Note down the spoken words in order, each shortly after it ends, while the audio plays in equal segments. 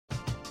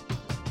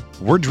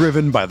We're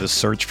driven by the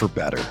search for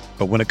better.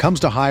 But when it comes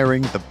to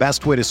hiring, the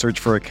best way to search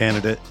for a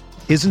candidate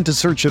isn't to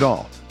search at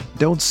all.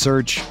 Don't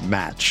search,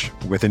 match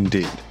with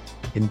Indeed.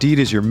 Indeed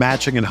is your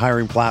matching and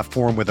hiring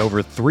platform with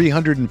over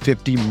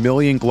 350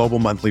 million global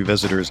monthly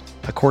visitors,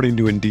 according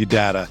to Indeed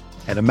data,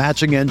 and a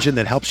matching engine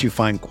that helps you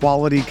find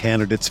quality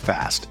candidates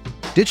fast.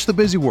 Ditch the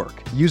busy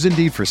work. Use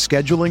Indeed for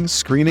scheduling,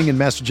 screening, and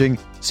messaging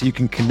so you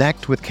can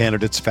connect with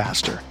candidates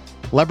faster.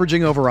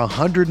 Leveraging over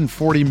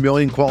 140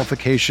 million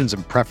qualifications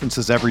and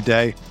preferences every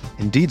day,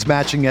 Indeed's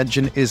matching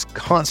engine is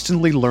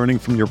constantly learning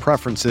from your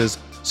preferences,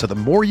 so the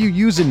more you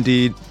use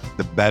Indeed,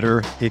 the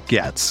better it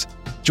gets.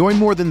 Join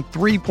more than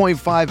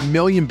 3.5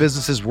 million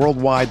businesses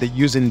worldwide that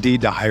use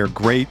Indeed to hire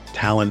great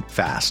talent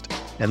fast.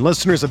 And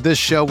listeners of this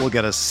show will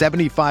get a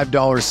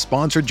 $75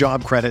 sponsored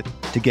job credit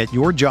to get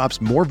your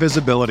jobs more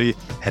visibility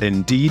at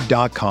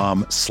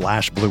Indeed.com/Blue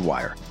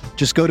Wire.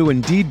 Just go to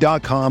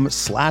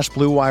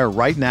Indeed.com/Blue Wire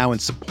right now and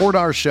support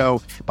our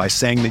show by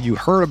saying that you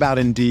heard about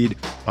Indeed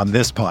on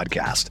this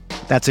podcast.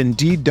 That's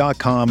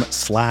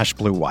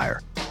Indeed.com/Blue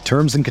Wire.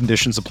 Terms and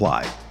conditions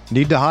apply.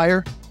 Need to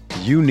hire?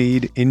 You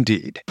need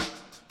Indeed.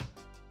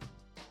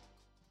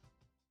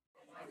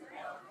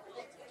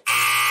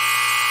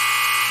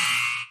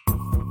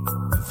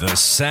 The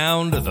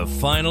sound of the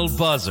final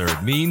buzzer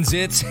means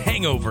it's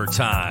hangover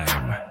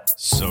time.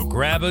 So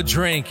grab a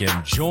drink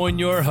and join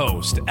your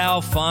host,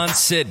 Alphonse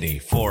Sidney,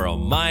 for a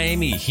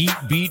Miami Heat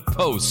Beat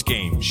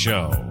post-game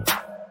show.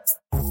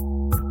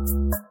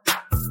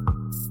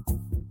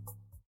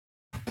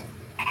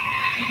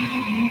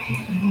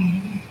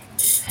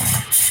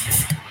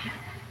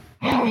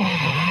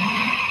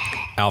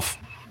 Alf.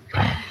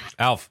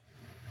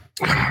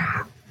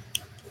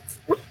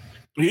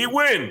 He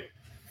win.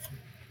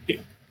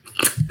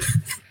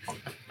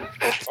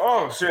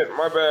 Oh, shit.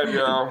 My bad,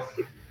 y'all.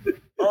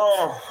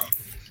 Oh,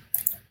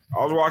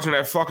 I was watching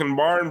that fucking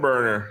barn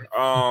burner.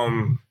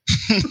 Hold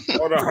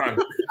on.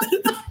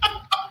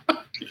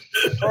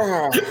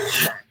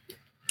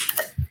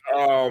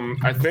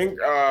 I think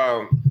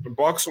the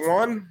Bucks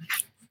won.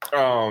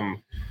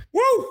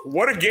 Woo!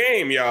 What a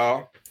game,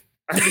 y'all.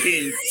 I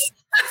mean,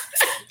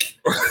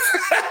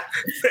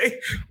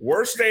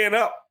 we're staying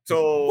up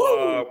till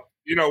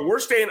we're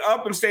staying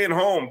up and staying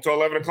home till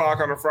 11 o'clock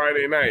on a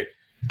Friday night.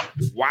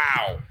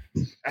 Wow.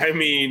 I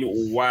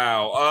mean,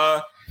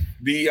 wow.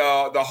 The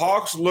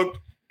Hawks looked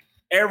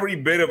every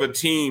bit of a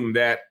team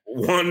that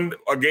won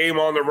a game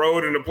on the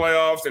road in the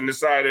playoffs and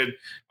decided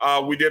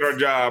we did our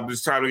job.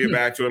 It's time to get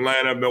back to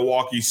Atlanta.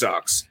 Milwaukee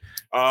sucks.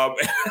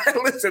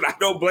 Listen, I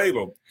don't blame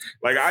them.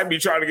 Like, I'd be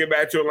trying to get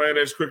back to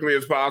Atlanta as quickly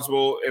as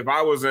possible if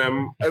I was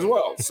them as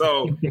well.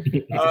 So,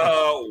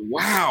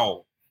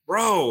 wow,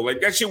 bro,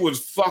 like that shit was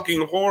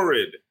fucking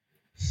horrid.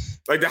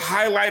 Like, the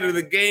highlight of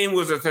the game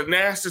was a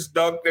Thanasis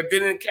dunk that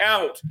didn't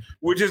count,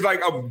 which is like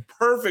a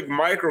perfect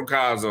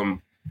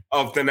microcosm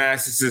of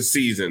Thanasis'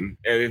 season,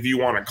 if you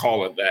want to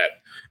call it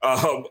that,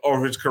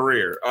 or his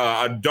career.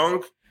 A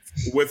dunk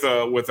with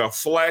a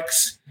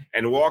flex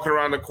and walking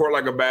around the court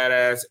like a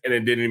badass, and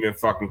it didn't even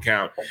fucking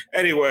count.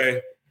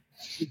 Anyway,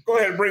 go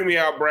ahead and bring me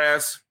out,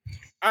 Brass.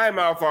 I'm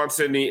Alphonse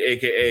Sidney,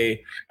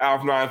 a.k.a.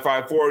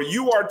 Alf954.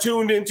 You are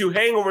tuned into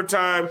Hangover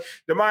Time,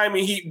 the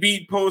Miami Heat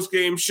Beat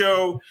post-game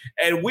show.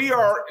 And we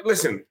are,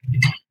 listen,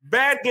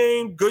 bad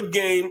game, good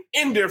game,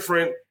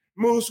 indifferent.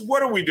 Moose,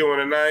 what are we doing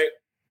tonight?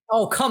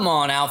 Oh, come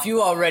on, Alf.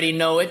 You already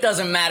know. It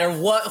doesn't matter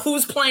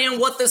who's playing,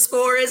 what the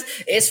score is.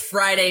 It's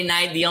Friday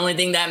night. The only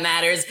thing that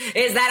matters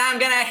is that I'm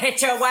going to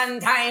hit you one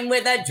time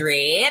with a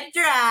drip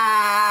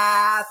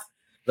drop.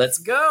 Let's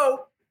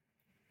go.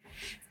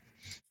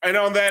 And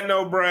on that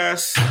note,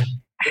 Brass,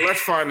 let's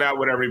find out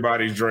what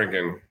everybody's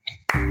drinking.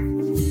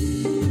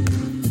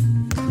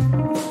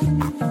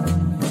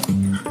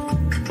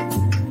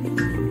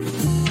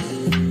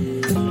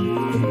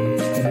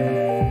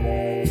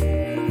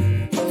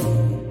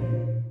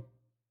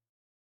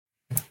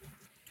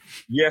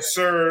 Yes,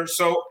 sir.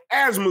 So,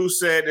 as Moose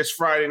said, it's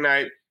Friday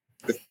night.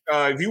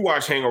 If you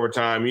watch Hangover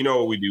Time, you know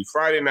what we do.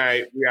 Friday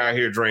night, we out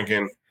here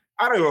drinking.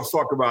 I don't give a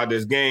fuck about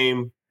this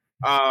game.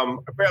 I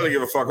barely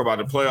give a fuck about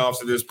the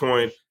playoffs at this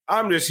point.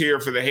 I'm just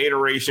here for the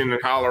hateration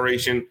and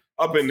holleration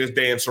up in this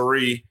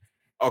dancery.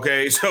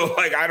 Okay, so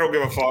like I don't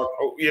give a fuck.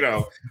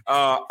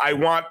 I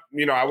want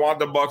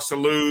the Bucks to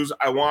lose.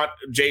 I want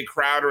Jay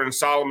Crowder and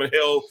Solomon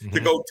Hill to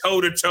go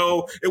toe to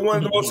toe in one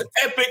of the most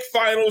epic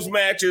finals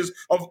matches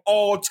of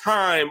all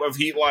time of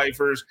Heat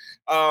lifers.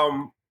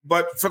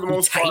 But for the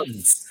most part,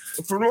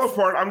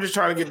 I'm just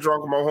trying to get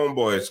drunk with my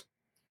homeboys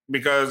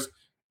because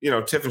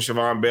Tiff and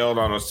Siobhan bailed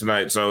on us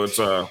tonight, so it's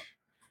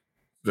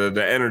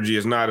the energy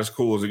is not as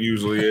cool as it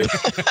usually is.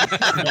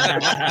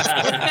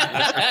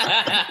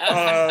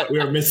 We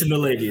are missing the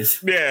ladies.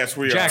 Yes,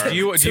 we Jack, are. do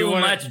you want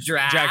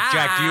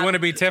Jack, do you want to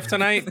be Tiff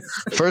tonight?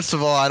 First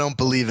of all, I don't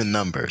believe in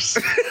numbers.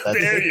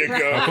 There you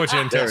go. I'll put you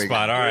in Tiff's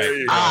spot. All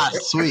right.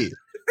 Sweet.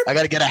 I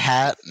got to get a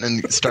hat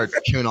and start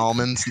chewing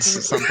almonds and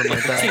something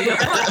like that.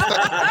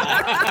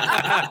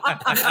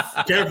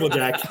 Careful,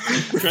 Jack.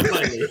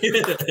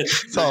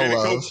 It's all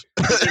love.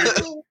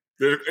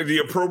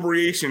 The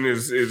appropriation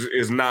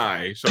is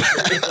nigh. So,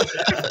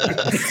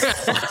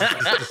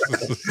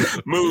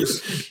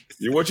 Moose,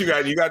 what you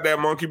got? You got that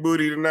monkey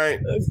booty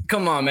tonight?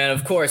 Come on, man.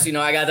 Of course,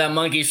 I got that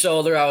monkey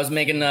shoulder. I was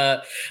making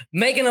a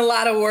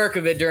lot of work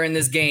of it during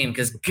this game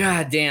because,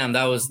 goddamn,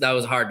 that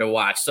was hard to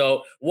watch.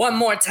 So one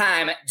more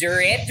time,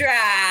 drip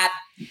drop.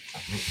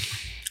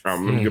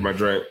 I'm gonna get my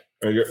drink.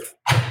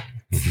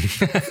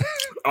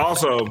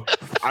 Also,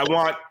 I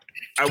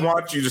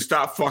want you to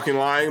stop fucking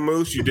lying,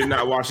 Moose. You did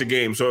not watch the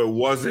game, so it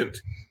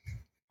wasn't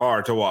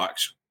hard to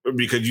watch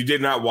because you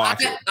did not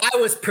watch it. I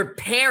was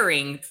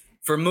preparing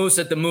for Moose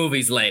at the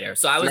movies later,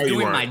 so I was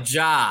doing my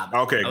job.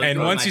 Okay, and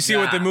once you see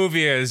what the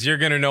movie is, you're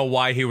gonna know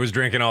why he was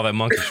drinking all that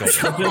monkey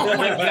shoulder. Oh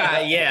my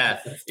god,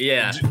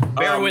 yeah.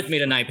 Bear with me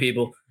tonight,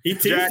 people. He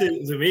teased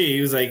it to me.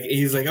 He's like,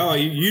 oh,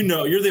 you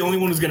know, you're the only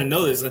one who's gonna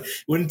know this.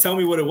 Wouldn't tell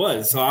me what it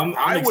was, so I'm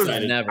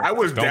excited. I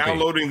was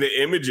downloading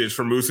the images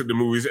from Moose at the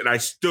movies, and I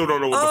still don't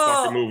know what the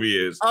fucking movie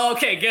is.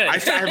 Okay, good. I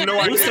have no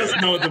idea. Moose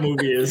doesn't know what the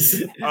movie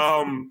is.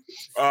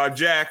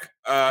 Jack,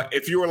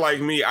 if you were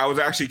like me, I was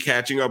actually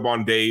catching up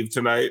on Dave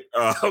tonight.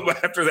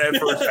 After that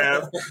first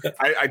half,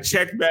 I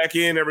checked back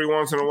in every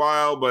once in a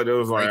while, but it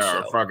was like,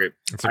 fuck it.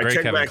 It's a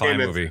great Kevin Kline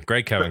movie.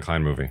 Great Kevin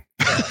Kline movie.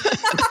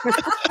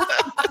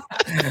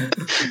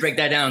 Break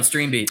that down,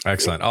 stream beat.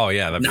 Excellent. Oh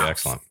yeah, that'd be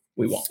excellent.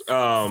 We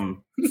won't.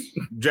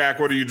 Jack,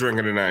 what are you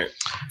drinking tonight?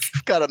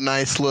 Got a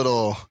nice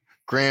little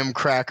graham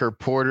cracker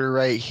porter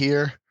right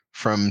here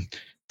from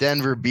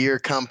Denver Beer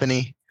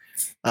Company.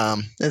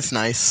 It's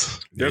nice.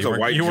 There's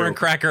you weren't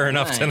cracker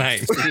enough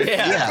tonight.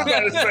 Yeah.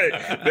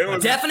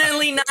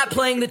 Definitely not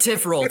playing the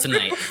tiff roll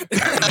tonight.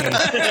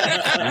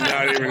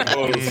 Not even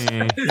close.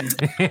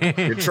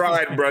 You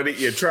tried, buddy.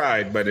 You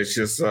tried, but it's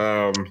just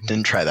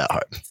didn't try that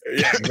hard.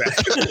 Yeah,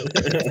 exactly.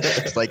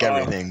 It's like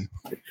everything.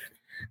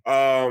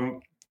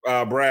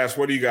 Brass,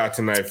 what do you got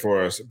tonight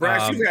for us?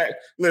 Brass,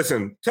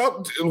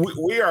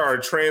 we are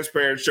a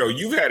transparent show.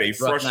 You've had a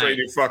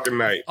frustrating fucking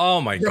night. Oh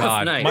my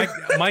God.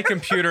 My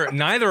computer,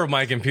 neither of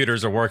my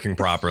computers are working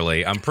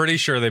properly. I'm pretty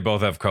sure they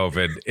both have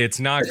COVID. It's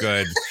not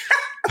good.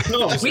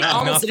 We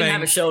almost didn't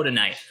have a show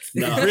tonight.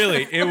 No.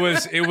 Really, it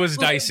was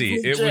dicey.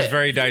 It was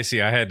very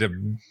dicey. I had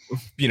to,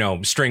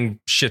 string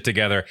shit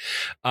together.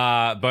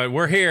 But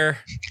we're here.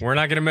 We're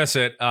not gonna miss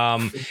it.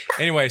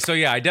 Anyway, so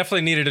yeah, I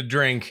definitely needed a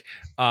drink.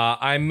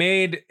 I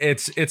made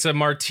it's a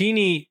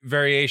martini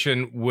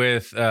variation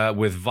with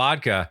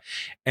vodka,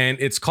 and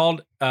it's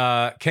called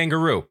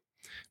Kangaroo.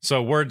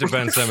 So word to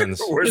Ben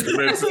Simmons. Word to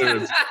Ben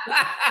Simmons.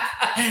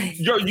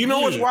 Yo, you know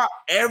what's wild?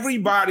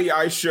 Everybody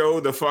I show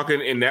the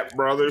fucking Inept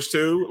Brothers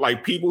to,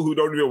 like people who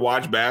don't even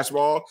watch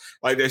basketball,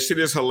 like that shit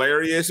is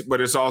hilarious, but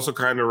it's also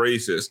kind of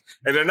racist.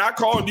 And they're not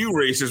calling you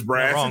racist,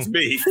 Brass. It's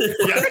me.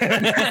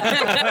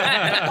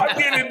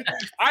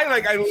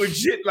 I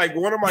legit, like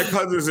one of my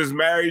cousins is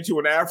married to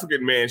an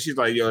African man. She's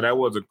like, yo, that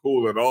wasn't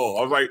cool at all.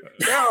 I was like,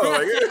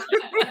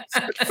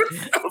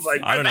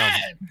 I don't know.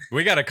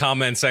 We got a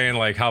comment saying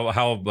like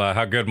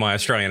how good my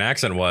Australian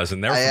accent was,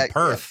 and they're from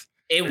Perth.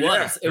 It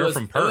was. It was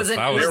from Perth.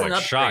 I was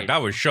like shocked. I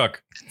was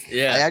shook.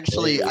 Yeah.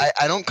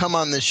 I don't come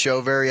on this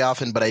show very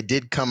often, but I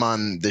did come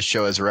on this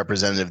show as a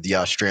representative of the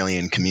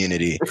Australian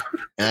community,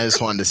 and I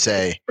just wanted to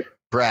say,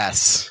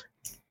 Brass,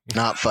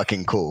 not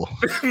fucking cool.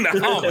 No.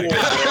 Oh my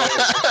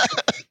God.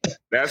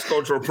 That's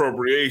cultural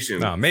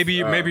appropriation. No, maybe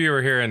you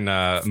were hearing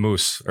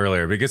Moose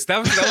earlier because that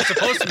was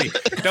supposed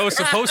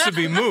to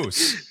be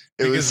Moose.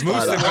 Because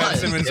Moose and Ben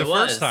Simmons the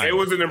first time. It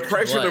was an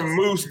impression of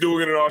Moose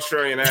doing an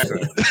Australian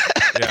accent.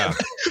 Yeah.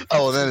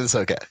 Oh, well, then it's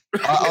okay.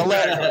 I'll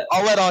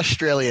let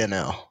Australia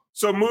know.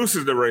 So Moose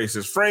is the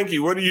racist. Frankie,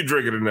 what are you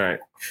drinking tonight?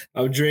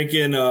 I'm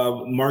drinking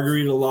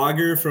margarita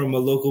lager from a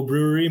local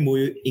brewery,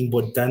 Muy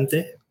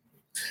Importante.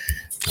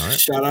 All right.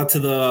 Shout out to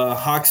the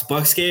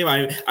Hawks-Bucks game.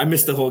 I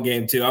missed the whole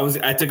game too.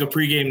 I took a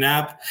pregame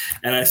nap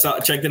and I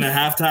checked in at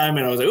halftime and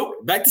I was like, oh,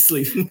 back to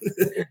sleep.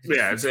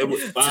 Yeah, took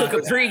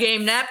a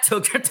pregame nap,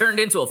 turned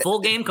into a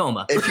full game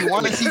coma. If you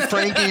want to see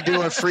Frankie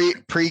do a free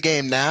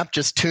pregame nap,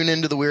 just tune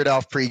into the Weird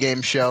Alf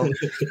pregame show.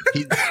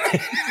 He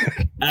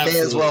may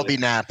as well be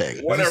napping.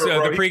 Whatever,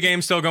 the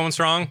pregame still going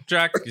strong,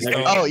 Jack?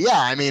 Oh yeah,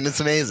 I mean it's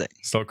amazing.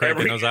 Still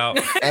cranking those out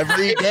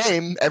every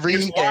game.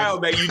 It's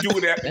wild that you do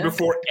it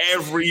before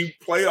every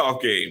playoff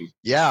game.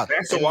 Yeah,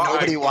 that's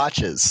nobody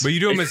watches. But you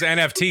do them as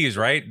NFTs,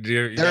 right?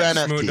 They're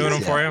NFTs. Doing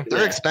them for you.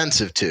 They're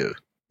expensive too.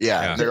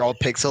 Yeah, they're all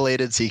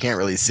pixelated, so you can't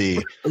really see.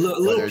 A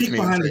little peek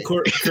behind the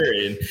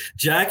curtain.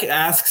 Jack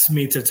asks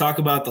me to talk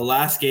about the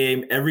last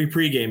game every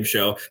pregame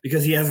show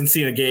because he hasn't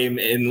seen a game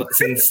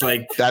since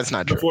like that's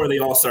not true. Before the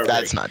All-Star break.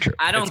 That's not true.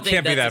 I don't think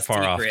can't be that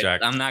far off,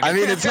 Jack. I'm not. I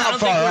mean, it's not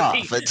far off.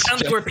 I don't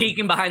think we're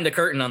peeking behind the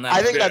curtain on that.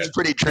 I think that's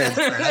pretty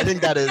transparent. I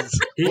think that is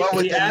well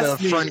within the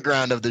front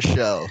ground of the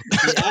show.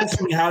 He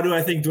asked me, "How do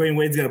I think Dwayne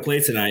Wade's going to play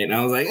tonight?" And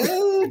I was like,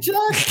 "Oh,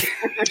 Jack."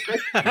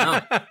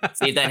 No.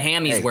 See if that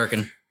hammy's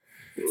working.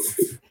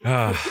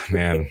 Oh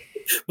man!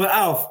 But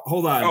Alf,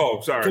 hold on.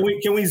 Oh, sorry.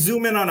 Can we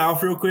zoom in on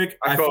Alf real quick?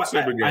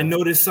 I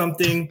noticed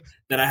something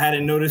that I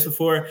hadn't noticed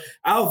before.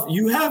 Alf,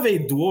 you have a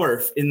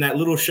dwarf in that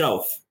little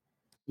shelf.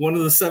 One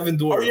of the 7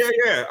 dwarves. Oh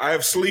yeah. I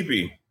have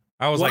Sleepy.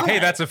 I was like, hey,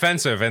 that's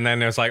offensive, and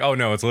then it's like, oh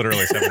no, it's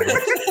literally 7 dwarves.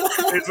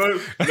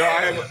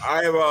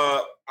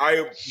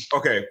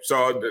 Okay, so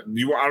I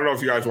don't know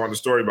if you guys want the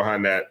story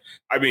behind that.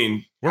 I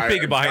mean, we're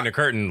peeking behind the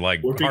curtain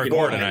like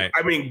hardcore tonight.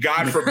 I mean,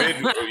 God forbid,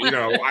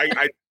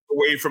 I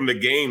away from the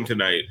game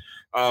tonight.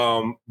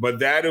 But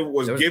that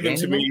was given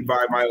to me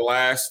by my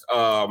last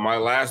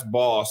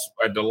boss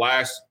at the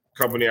last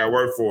company I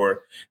worked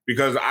for,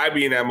 because I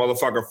be in that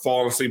motherfucker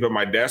falling asleep at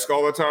my desk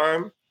all the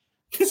time.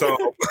 So,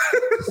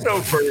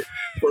 for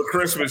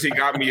Christmas, he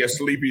got me a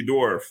sleepy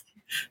dwarf.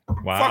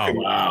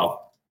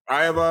 Wow.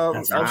 I have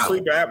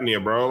sleep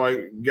apnea, bro.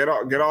 Like, get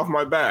off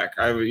my back.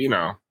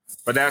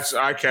 But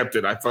I kept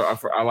it.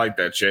 I like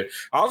that shit.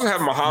 I also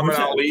have Muhammad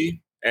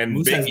Ali and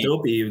Moose has Biggie.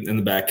 Dopey in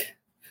the back.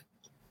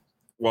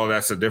 Well,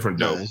 that's a different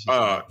dope.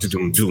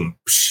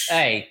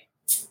 Hey.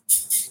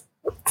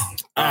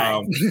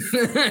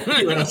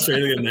 You went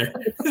Australian there.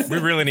 We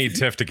really need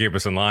Tiff to keep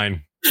us in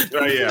line.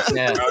 Yeah.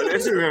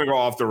 This is gonna go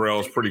off the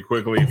rails pretty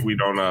quickly if we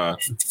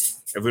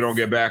don't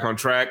get back on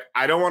track.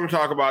 I don't want to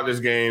talk about this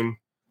game.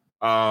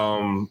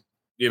 I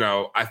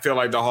feel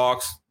like the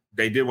Hawks,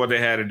 they did what they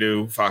had to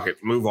do. Fuck it,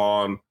 move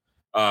on.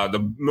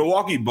 The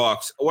Milwaukee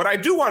Bucks. What I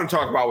do want to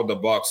talk about with the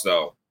Bucks,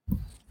 though,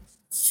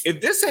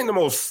 if this ain't the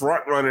most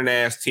front running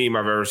ass team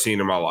I've ever seen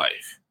in my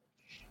life.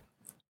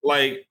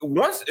 Like,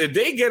 if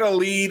they get a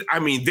lead, I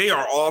mean, they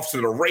are off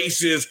to the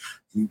races.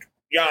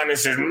 Giannis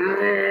is and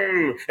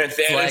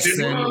Thanasis is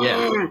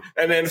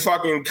and then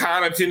fucking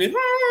Connaughton is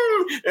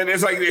and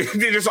it's like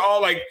they're just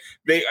all like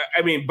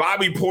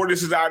Bobby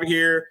Portis is out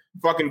here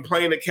fucking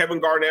playing the Kevin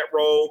Garnett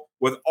role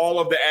with all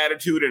of the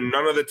attitude and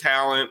none of the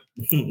talent.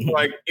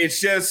 Like, it's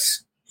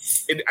just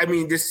I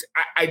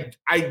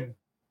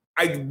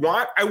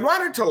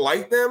wanted to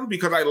like them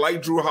because I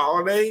like Drew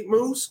Holiday,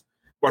 Moose,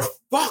 but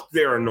fuck,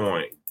 they're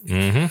annoying.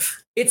 Mm-hmm.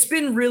 It's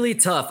been really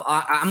tough.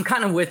 I'm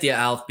kind of with you,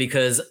 Alf,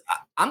 because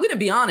I'm going to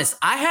be honest.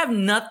 I had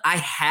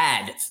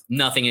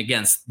nothing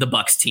against the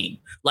Bucks team.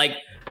 Like,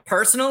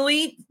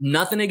 personally,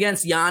 nothing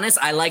against Giannis.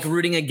 I like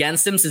rooting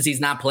against him since he's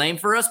not playing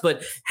for us.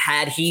 But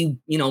had he,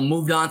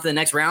 moved on to the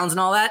next rounds and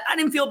all that, I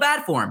didn't feel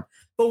bad for him.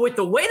 But with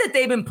the way that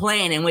they've been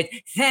playing and with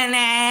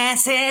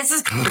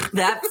Thanasis,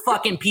 that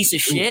fucking piece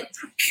of shit,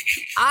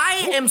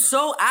 I am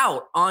so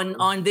out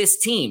on this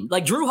team.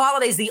 Like, Drew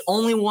Holiday's the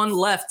only one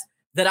left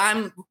that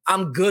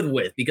I'm good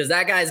with, because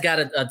that guy's got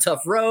a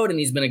tough road and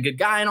he's been a good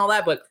guy and all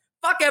that. But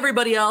fuck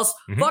everybody else.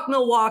 Mm-hmm. Fuck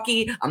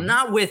Milwaukee. I'm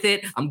not with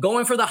it. I'm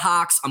going for the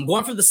Hawks. I'm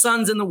going for the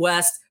Suns in the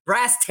West.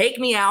 Brass, take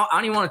me out. I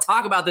don't even want to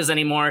talk about this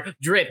anymore.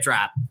 Drip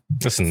drop.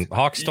 Listen,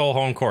 Hawks stole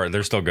home court.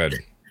 They're still good.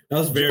 That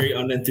was very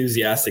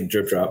unenthusiastic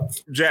drip drop.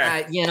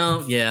 Jack.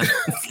 Yeah.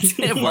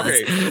 It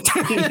was.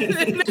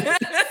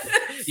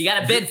 You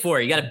got to bid for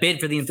it. You got to bid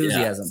for the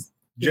enthusiasm.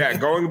 Yeah.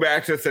 Jack, going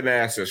back to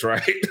Thanasis,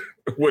 right?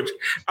 Which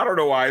I don't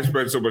know why I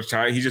spend so much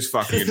time. He just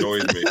fucking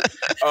annoys me.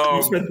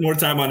 You spend more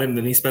time on him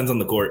than he spends on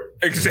the court.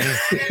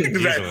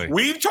 Exactly.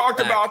 We've talked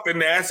about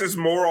Thanasis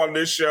more on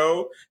this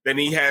show than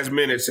he has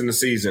minutes in the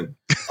season.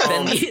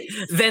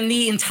 Then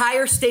the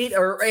entire state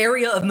or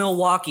area of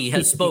Milwaukee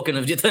has spoken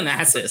of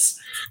Thanasis.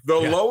 The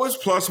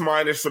lowest plus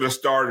minus for the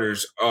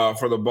starters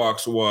for the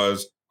Bucks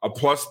was a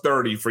plus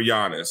 30 for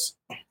Giannis.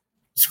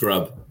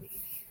 Scrub.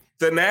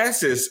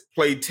 Thanasis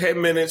played 10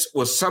 minutes,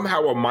 was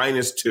somehow a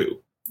minus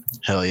 2.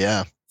 Hell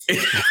yeah. In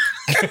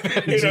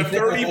a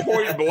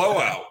 30-point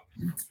blowout.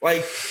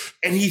 Like,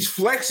 and he's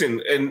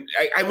flexing. And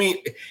I mean,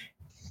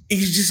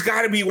 he's just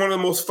got to be one of the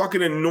most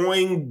fucking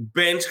annoying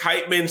bench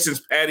hype men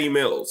since Patty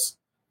Mills.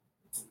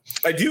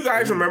 Like, do you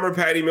guys remember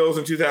Patty Mills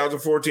in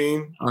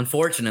 2014?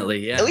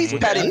 Unfortunately, yeah. At least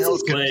Patty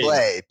Mills could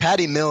play.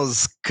 Patty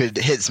Mills could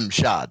hit some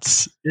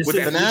shots.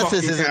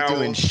 Thanasis isn't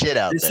doing shit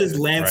out there. This is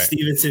Lance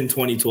Stevenson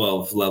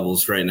 2012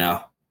 levels right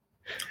now.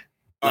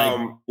 Like,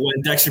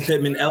 when Dexter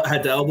Pittman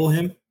had to elbow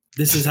him,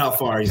 this is how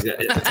far he's got.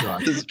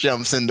 Just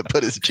jumps in to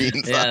put his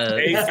jeans on.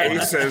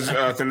 Ace says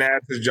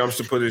Thanasis jumps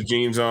to put his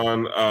jeans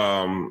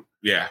on.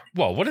 Yeah.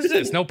 Whoa, what is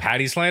this? No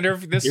Patty slander?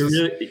 This is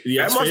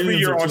that must be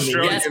your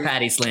Australian. Yes,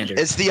 Patty slander.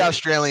 It's the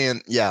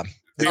Australian. Yeah.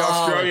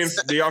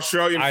 The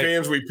Australian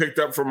fans we picked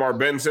up from our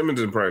Ben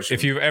Simmons impression.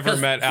 If you've ever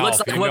met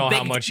Alf, you know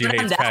how much he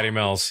hates Patty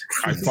Mills.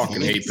 I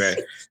fucking hate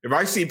Patty. If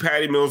I see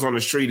Patty Mills on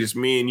the street, it's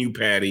me and you,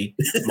 Patty,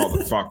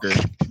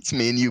 motherfucker. It's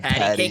me and you,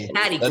 Patty.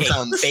 Patty that cake,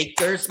 sounds,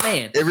 Baker's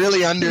man. It really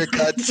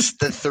undercuts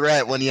the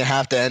threat when you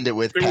have to end it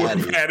with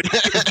Patty.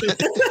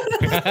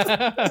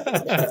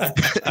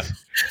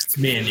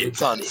 Man,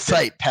 it's on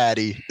site,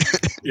 Patty.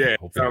 Yeah,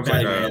 it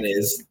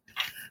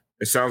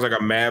sounds like a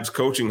Mavs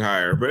coaching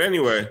hire. But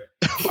anyway,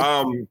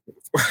 I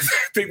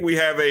think we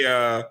have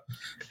I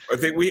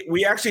think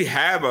we actually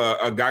have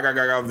a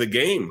gaga of the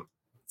game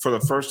for the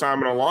first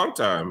time in a long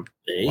time.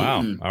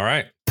 Wow. All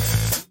right.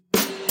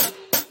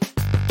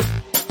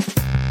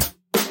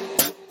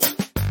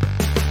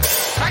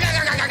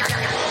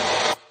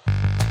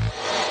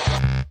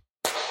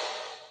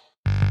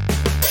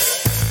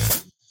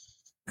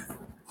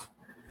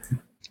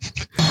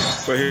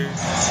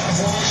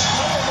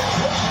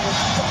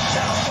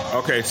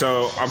 Okay,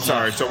 so I'm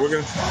sorry. So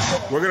we're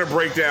gonna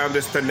break down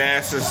this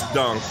Thanasis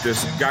dunk.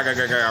 This guy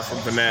from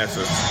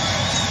Thanasis.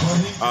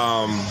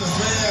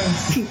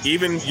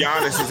 Even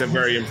Giannis isn't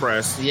very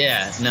impressed.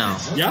 Yeah, no.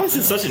 Giannis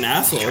is such an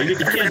asshole. He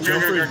can't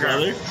jump for his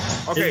brother.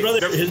 Okay,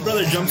 his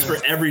brother jumps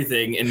for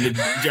everything, and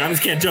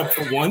Giannis can't jump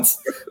for once.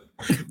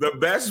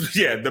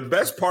 The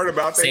best part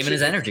about that saving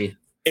his energy.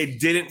 It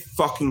didn't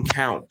fucking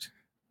count.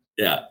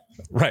 Yeah,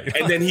 right.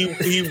 And then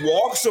he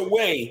walks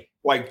away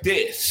like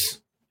this.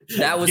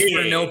 That was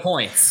for no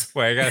points.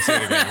 Wait, I gotta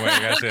say it again.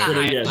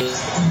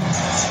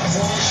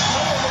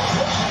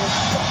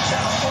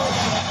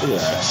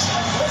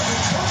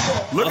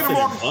 Look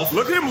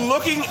at him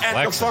looking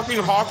at the fucking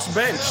Hawks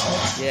bench.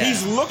 Yeah.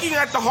 He's looking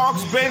at the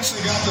Hawks bench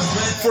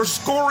for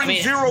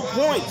scoring 0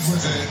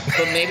 points.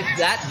 But maybe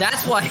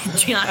that's why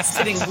Giannis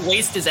didn't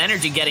waste his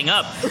energy getting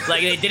up.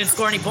 Like, they didn't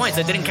score any points.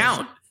 It didn't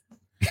count.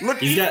 Look,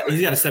 he's got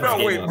to step up.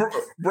 No, wait,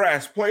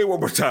 Brass, play it one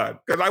more time.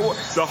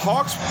 Because the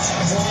Hawks.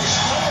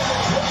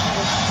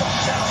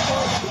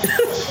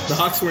 The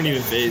Hawks weren't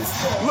even phased.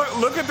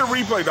 Look at the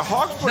replay. The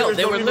Hawks players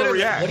don't even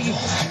react.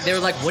 They were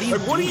like, what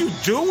are you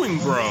doing,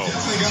 bro?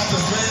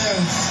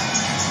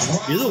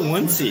 You're the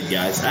 1 seed,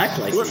 guys. Act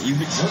like look,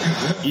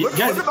 it. Look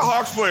at the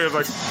Hawks players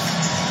like,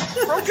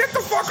 bro, get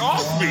the fuck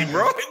off me,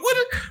 bro.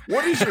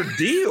 What is your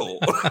deal?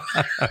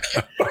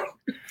 Like,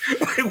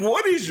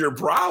 what is your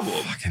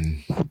problem?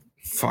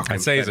 Fucking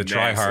I'd say he's a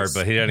tryhard,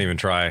 but he didn't even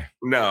try.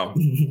 No.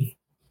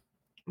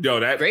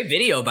 Yo, that great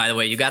video, by the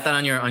way. You got that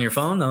on your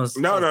phone? No.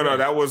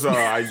 That was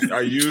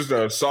I used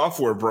a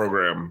software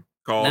program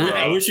called.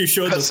 I wish you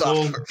showed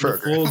the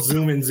full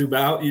zoom and zoom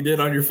out you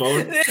did on your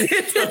phone.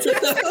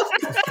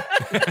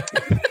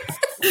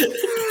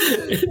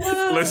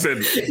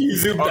 Listen, you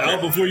zoomed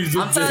out before you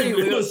zoomed in.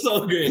 It was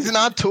so good. He's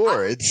not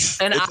tour.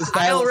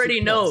 I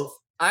already know.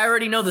 I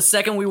already know the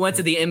second we went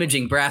to the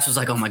imaging, Brass was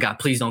like, oh my God,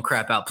 please don't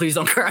crap out. Please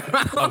don't crap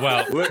out. Oh,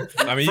 well,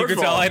 I mean, you can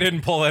tell I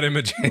didn't pull that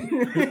imaging.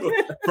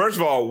 First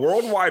of all,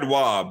 Worldwide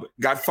Wob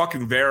got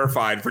fucking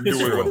verified for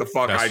doing what the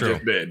fuck I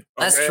just did.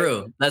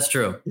 Okay? That's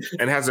true.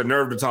 And has the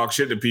nerve to talk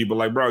shit to people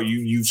like, bro,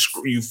 you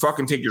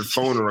fucking take your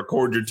phone and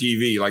record your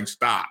TV. Like,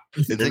 stop.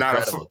 You're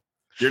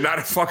not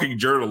a fucking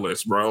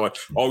journalist, bro. Like,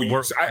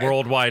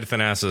 Worldwide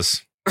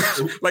Thanasis.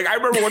 Like, I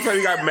remember one time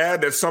he got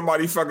mad that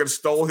somebody fucking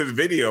stole his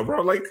video,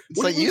 bro. Like,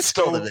 it's like you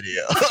stole the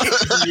video.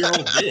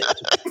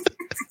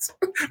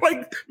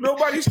 Like,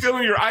 nobody's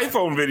stealing your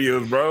iPhone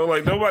videos, bro.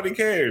 Like, nobody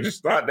cares.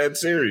 It's not that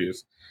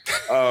serious.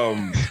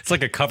 It's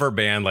like a cover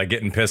band, like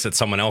getting pissed at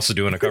someone else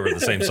doing a cover of the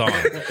same song.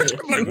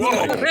 Like,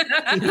 whoa,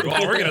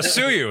 well, we're gonna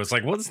sue you. It's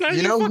like, well, it's not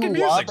your fucking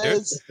music,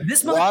 dude.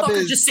 This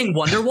motherfucker just sing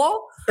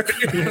Wonderwall.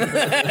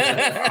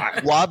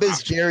 Wob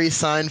is Jerry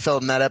Seinfeld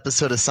in that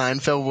episode of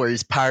Seinfeld where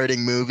he's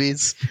pirating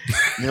movies.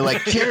 And you're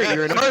like, Jerry,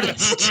 you're an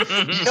artist.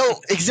 You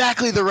know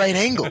exactly the right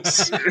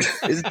angles.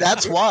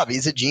 That's Wob.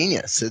 He's a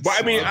genius. But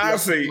I mean,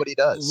 honestly, what he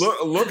does.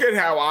 Look at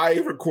how I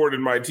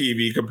recorded my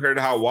TV compared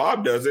to how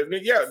Wob does it.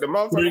 And yeah, the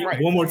motherfucker.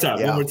 Right. One more time.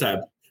 Yeah. One more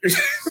time.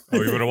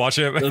 Oh, you want to watch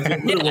it? Look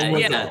at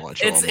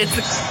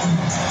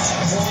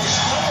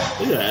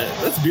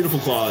that. That's beautiful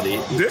quality.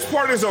 This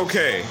part is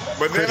okay,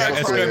 but then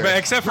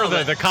except for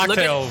the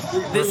cocktail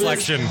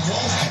reflection.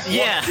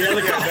 Yeah.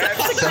 Look at that.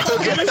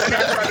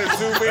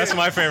 That's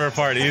my favorite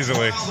part,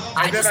 easily.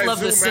 I just love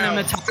the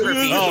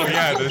cinematography. Oh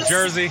yeah, the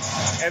jersey.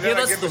 And then give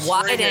us the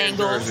wide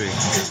angle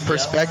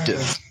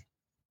perspective.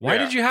 Why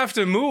did you have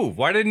to move?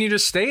 Why didn't you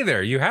just stay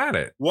there? You had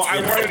it. Well,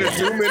 I wanted to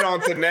zoom in on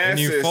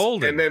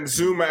Thanasis and then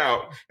zoom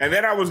out. And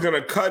then I was going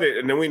to cut it,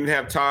 and then we didn't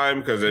have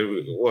time because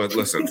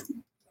listen.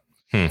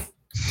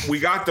 We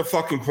got the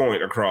fucking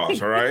point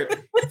across, all right?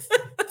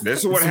 This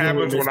is what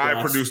happens when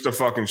I produce the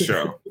fucking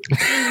show.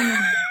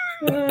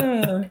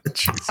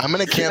 I'm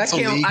going to cancel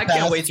League Pass. I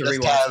can't wait to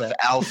rewatch that.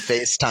 Al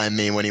FaceTime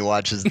me when he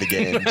watches the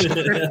game.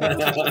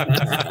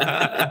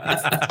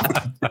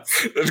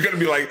 There's going to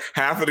be like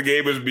half of the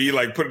game is me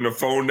like putting the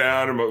phone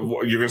down and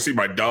you're going to see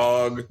my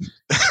dog.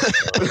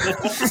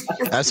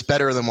 That's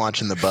better than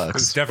watching the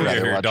Bucks. It's definitely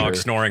hear your dog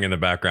snoring in the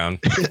background.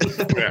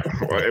 Yeah,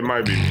 well, it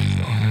might be.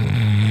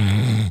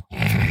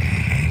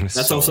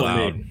 That's so also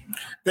loud. Me.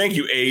 Thank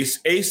you, Ace.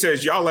 Ace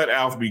says, y'all let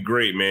Alf be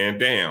great, man.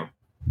 Damn.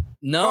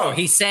 No,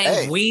 he's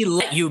saying we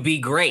let you be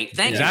great.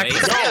 Thank you,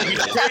 Ace. No,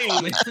 he's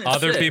saying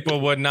other people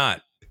would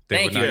not.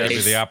 They would not give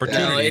you the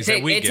opportunities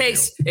that we give you.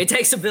 It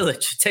takes a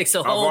village. It takes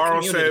a whole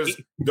Alvaro community.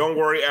 says, don't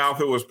worry, Alf,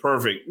 it was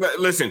perfect.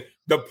 Listen,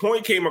 the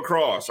point came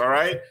across, all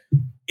right?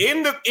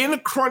 In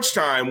the crunch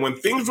time, when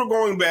things were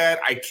going bad,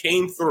 I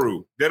came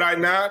through. Did I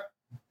not?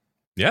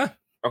 Yeah.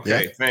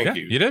 Okay, thank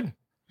you. You did.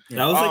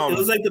 That was it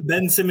was like the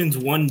Ben Simmons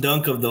one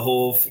dunk of the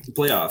whole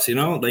playoffs,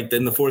 like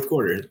in the fourth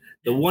quarter.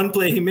 The one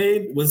play he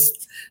made was,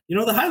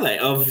 the highlight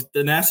of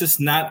the Thanasis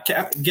not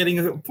getting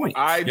a point.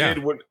 I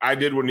did what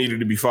needed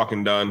to be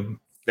fucking done.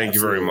 Thank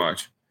you very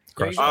much.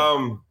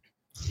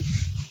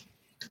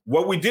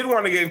 What we did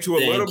want to get into a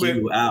little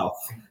bit. Alf.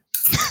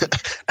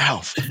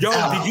 Alf. Yo,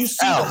 did you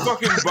see the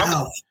fucking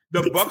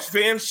Bucks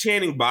fans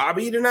chanting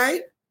Bobby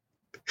tonight?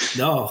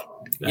 No.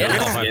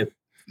 Yeah.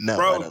 No,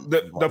 bro.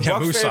 The Bucks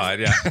Moose side,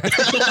 yeah.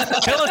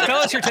 tell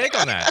us your take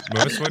on that,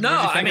 Moose. What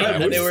I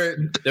mean, they were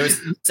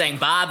saying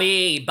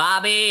Bobby boy.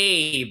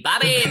 We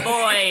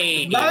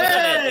love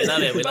it.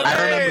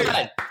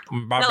 Tell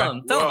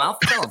him, Alf.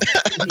 Tell him.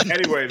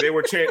 Anyway, they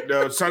were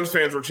the Suns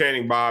fans were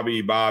chanting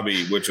Bobby,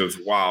 which was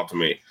wild to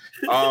me.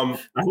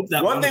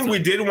 One thing we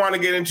did want to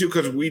get into,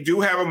 because we do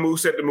have a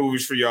Moose at the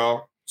Movies for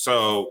y'all.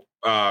 So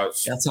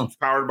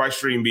powered by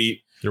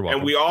StreamBeat. You're welcome.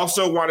 And we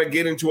also want to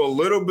get into a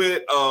little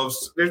bit of,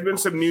 there's been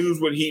some news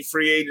with Heat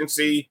free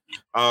agency,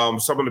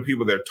 some of the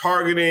people they're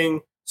targeting,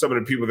 some of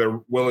the people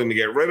they're willing to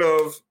get rid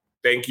of.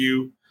 Thank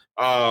you.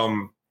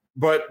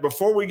 But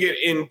before we get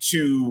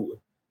into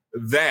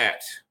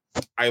that,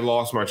 I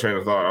lost my train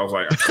of thought. I was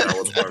like, I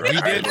was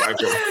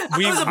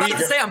about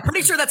to say, I'm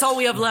pretty sure that's all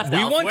we have left.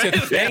 We want to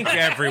thank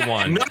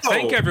everyone.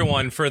 Thank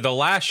everyone for the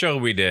last show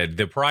we did.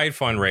 The Pride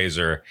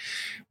fundraiser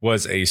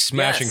was a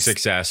smashing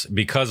success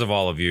because of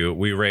all of you.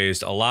 We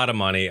raised a lot of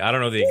money. I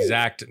don't know the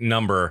exact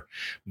number,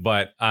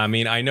 but I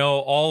mean, I know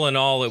all in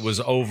all, it was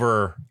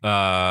over.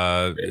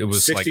 It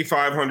was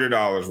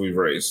 $6,500 we've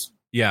raised.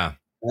 Yeah.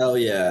 Hell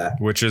yeah.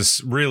 Which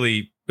is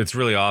really, it's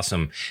really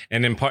awesome.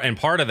 And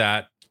part of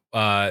that,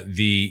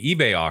 the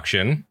eBay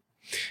auction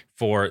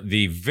for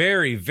the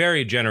very,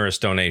 very generous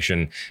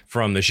donation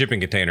from the shipping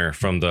container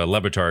from the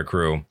Lebatard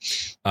crew.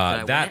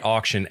 That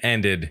auction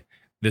ended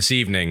this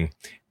evening,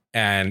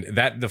 and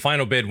the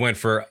final bid went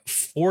for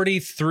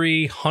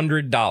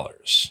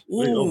 $4,300.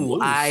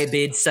 Ooh, I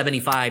bid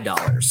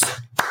 $75.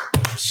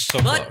 So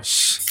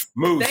close.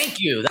 Moose. Thank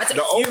you. That's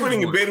the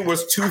opening bid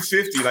was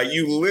 $250. Like,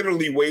 you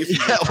literally wasted.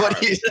 Yeah,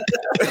 what do you?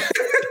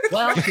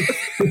 Well,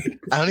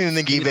 I don't even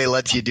think eBay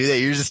lets you do that.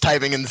 You're just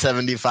typing in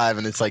 75,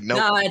 and it's like, nope.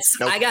 No,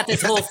 I got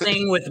this whole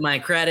thing with my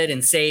credit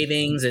and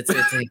savings. It's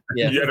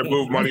You had to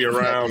move money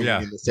around.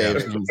 Yeah.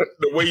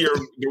 The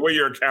way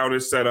your account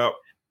is set up.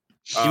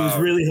 He was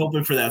really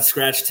hoping for that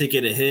scratch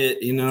ticket to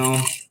hit, you know.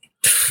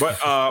 But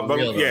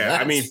yeah,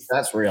 I mean,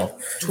 that's real.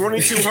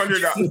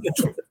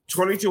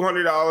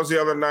 $2,200 the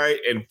other night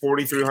and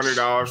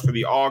 $4,300 for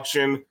the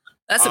auction.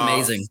 That's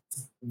amazing.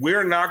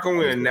 We're not going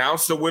to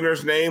announce the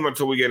winner's name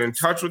until we get in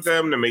touch with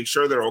them to make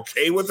sure they're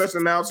okay with us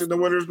announcing the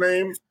winner's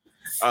name,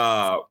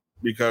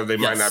 because they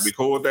might not be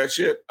cool with that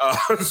shit.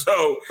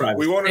 So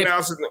we won't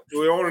announce it.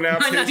 We won't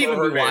announce. Might not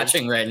even be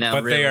watching right now,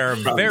 but they are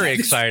very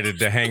excited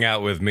to hang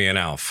out with me and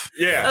Alf.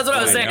 Yeah, that's what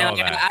I was saying.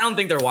 I don't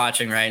think they're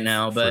watching right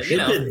now, but they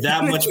paid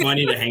that much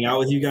money to hang out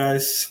with you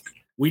guys.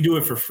 We do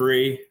it for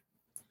free.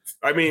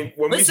 I mean,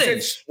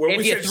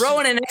 if you throw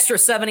in an extra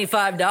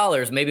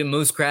 $75, maybe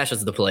Moose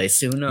crashes the place.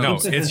 Who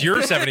knows? No, it's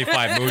your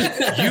 75, Moose.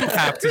 You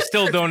have to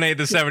still donate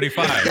the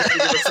 75.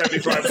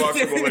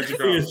 $75, we'll let you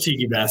go. You're a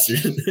cheeky bastard.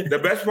 The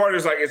best part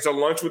is, like, it's a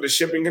lunch with a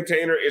shipping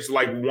container. It's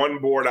like one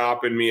board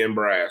op and me and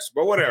Brass.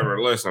 But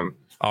whatever. Listen,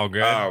 all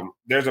good.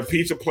 There's a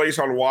pizza place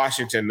on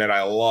Washington that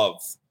I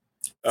love.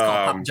 It's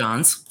called Papa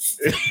John's.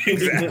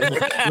 Exactly.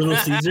 Little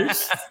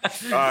Caesars.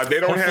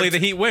 They don't Hopefully the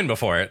Heat win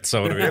before it.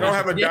 So they don't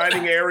have a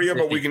dining area,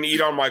 but we can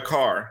eat on my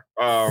car.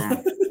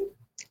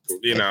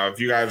 You know, if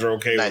you guys are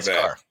okay with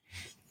that.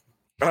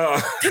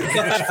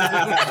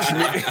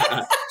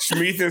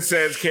 Schmeathan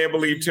says, can't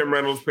believe Tim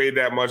Reynolds paid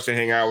that much to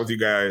hang out with you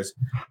guys.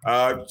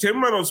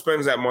 Tim Reynolds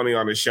spends that money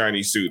on his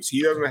shiny suits.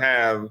 He doesn't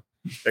have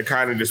the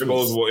kind of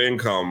disposable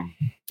income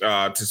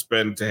to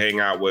spend to hang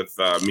out with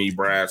me,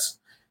 Brass,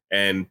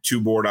 and two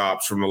board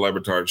ops from the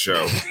Lebatard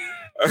show.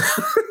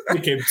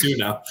 Became two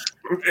now.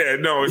 Yeah,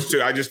 no, it's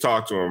two. I just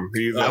talked to him.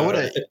 He's, I would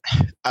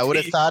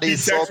have thought he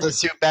sold the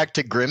suit back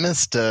to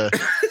Grimace to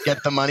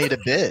get the money to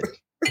bid.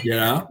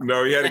 Yeah.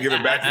 No, he had to give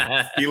it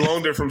back. He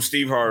loaned it from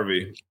Steve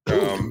Harvey.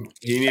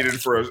 He needed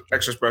it for an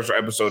extra special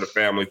episode of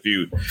Family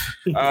Feud.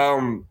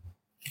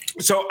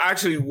 So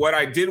actually, what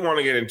I did want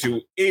to get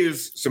into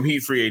is some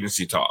Heat free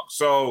agency talk.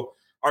 So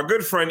our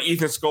good friend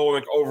Ethan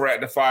Skolnick over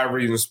at the 5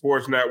 Reasons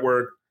Sports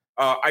Network.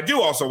 I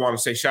do also want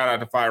to say shout out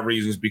to 5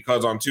 Reasons,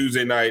 because on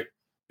Tuesday night,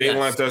 they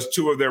lent us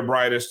two of their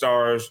brightest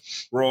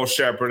stars, Roll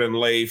Shepherd and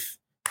Leif.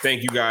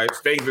 Thank you guys.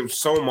 Thank them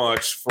so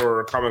much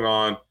for coming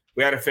on.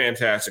 We had a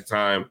fantastic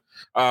time.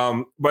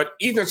 But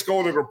Ethan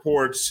Skolnick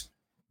reports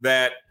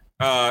that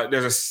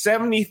there's a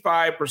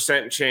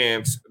 75%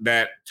 chance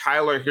that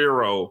Tyler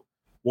Hero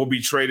will be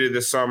traded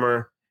this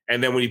summer.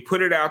 And then when you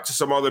put it out to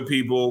some other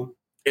people,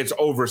 it's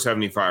over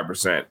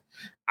 75%.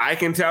 I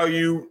can tell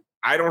you,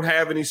 I don't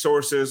have any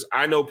sources.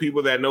 I know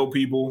people that know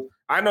people.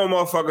 I know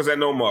motherfuckers that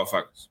know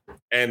motherfuckers.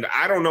 And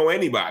I don't know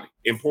anybody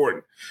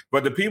important.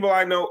 But the people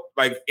I know,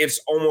 like, it's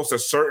almost a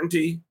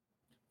certainty.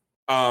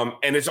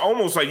 And it's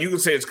almost like you could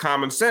say it's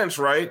common sense,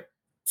 right,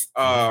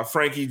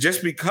 Frankie?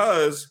 Just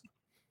because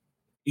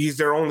he's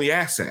their only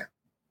asset.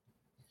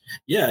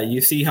 Yeah,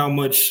 you see how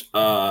much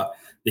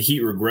the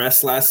Heat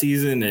regressed last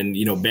season, and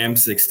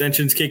Bam's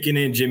extension's kicking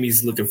in.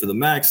 Jimmy's looking for the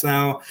max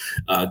now.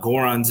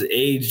 Goran's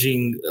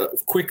aging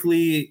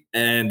quickly,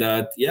 and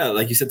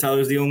like you said,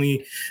 Tyler's the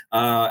only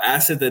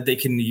asset that they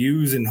can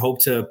use and hope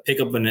to pick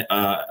up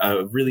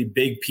a really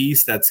big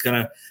piece that's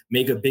gonna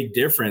make a big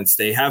difference.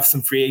 They have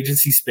some free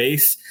agency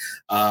space.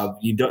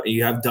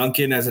 You have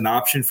Duncan as an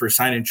option for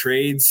signing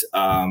trades.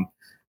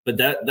 But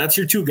that's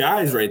your two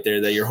guys right there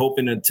that you're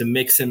hoping to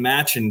mix and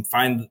match and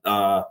find,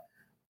 the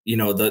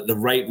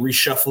right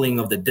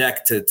reshuffling of the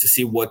deck to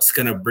see what's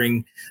going to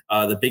bring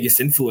the biggest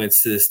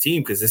influence to this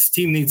team, because this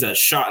team needs a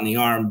shot in the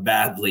arm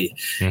badly.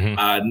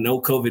 No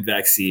COVID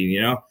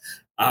vaccine,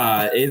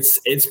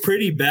 it's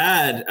pretty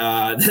bad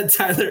that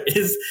Tyler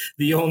is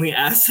the only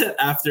asset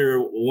after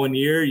 1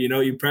 year.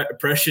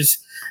 Precious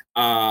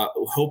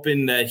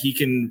hoping that he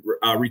can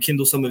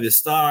rekindle some of his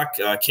stock.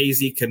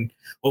 KZ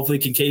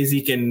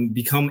can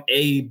become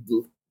a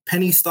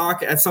penny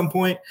stock at some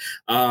point.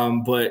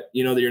 But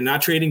you're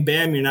not trading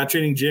Bam, you're not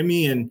trading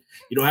Jimmy, and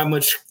you don't have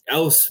much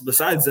else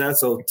besides that.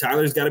 So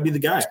Tyler's got to be the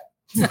guy.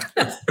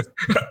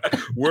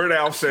 Word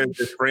Al says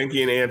that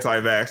Frankie and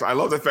anti-vax. I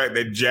love the fact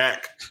that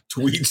Jack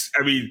tweets.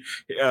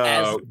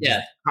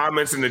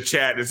 Comments in the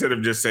chat instead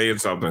of just saying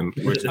something.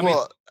 He's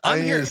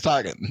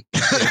talking.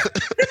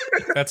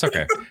 That's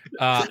okay.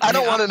 I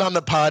don't want it on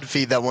the pod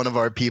feed that one of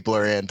our people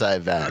are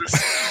anti-vax.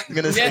 I'm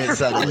gonna say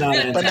something,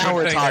 but now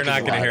we're talking.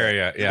 They're not going to hear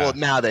you. Yeah. Well,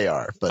 now they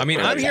are. But I'm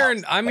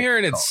hearing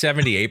it's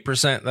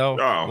 78% though.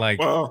 I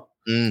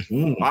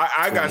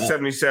got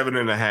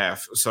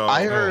 77.5. So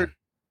I heard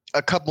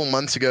a couple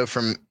months ago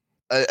from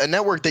a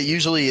network that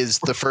usually is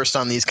the first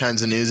on these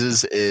kinds of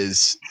newses.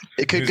 Is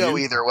it could go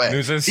either way.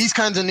 Newses? These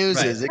kinds of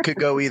newses, it could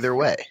go either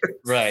way.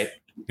 Right.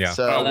 Yeah.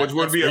 So which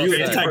would be are you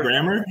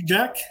anti-grammar,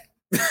 Jack?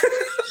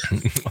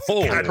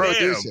 God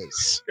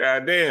produces.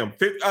 God damn.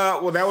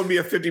 Well, that would be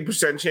a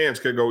 50% chance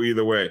could go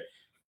either way.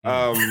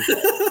 Look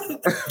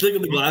at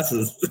the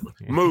glasses.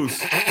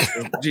 Moose.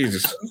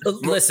 Jesus.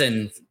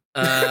 Listen,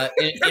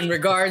 in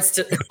regards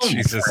to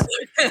Jesus.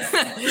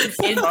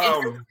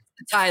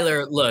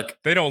 Tyler, look.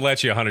 They don't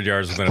let you 100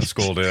 yards within a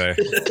school, do they?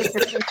 Look at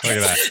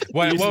that.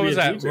 What was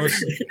that?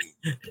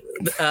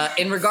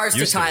 In regards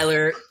to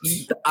Tyler,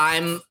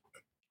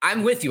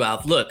 I'm with you,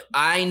 Alf. Look,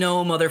 I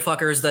know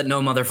motherfuckers that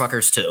know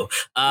motherfuckers too.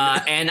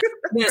 And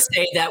I'm going to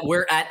say that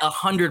we're at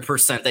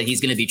 100% that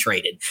he's going to be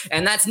traded.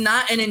 And that's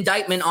not an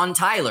indictment on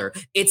Tyler.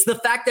 It's the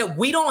fact that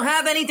we don't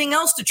have anything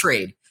else to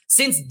trade.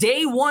 Since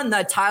day one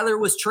that Tyler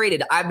was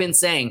traded, I've been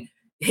saying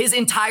his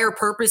entire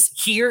purpose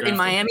here in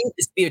Miami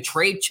is to be a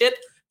trade chip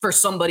for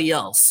somebody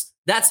else.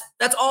 That's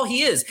all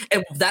he is.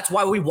 And that's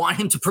why we want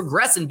him to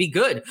progress and be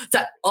good,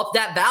 to up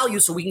that value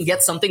so we can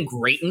get something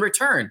great in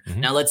return.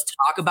 Now let's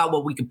talk about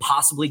what we could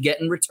possibly get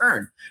in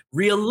return.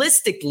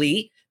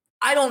 Realistically,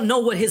 I don't know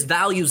what his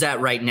value's at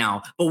right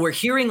now, but we're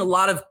hearing a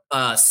lot of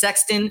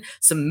Sexton,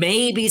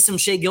 maybe some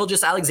Shai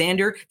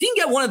Gilgeous-Alexander. If you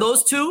can get one of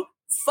those two,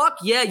 fuck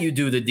yeah, you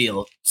do the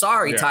deal.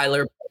 Sorry,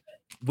 Tyler.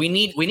 We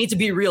need to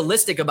be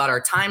realistic about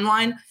our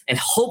timeline and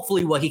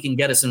hopefully what he can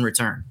get us in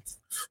return.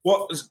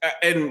 Well,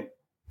 and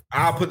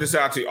I'll put this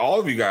out to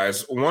all of you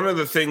guys. One of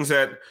the things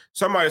that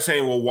somebody's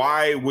saying, well,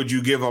 why would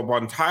you give up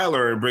on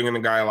Tyler and bring in a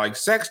guy like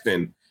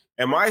Sexton?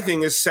 And my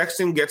thing is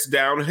Sexton gets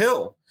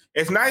downhill.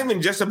 It's not even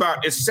just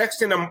about, is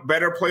Sexton a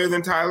better player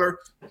than Tyler?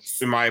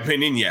 In my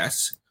opinion,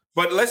 yes.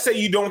 But let's say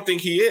you don't think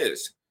he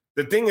is.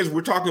 The thing is,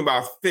 we're talking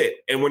about fit.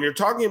 And when you're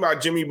talking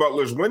about Jimmy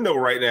Butler's window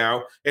right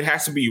now, it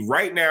has to be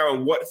right now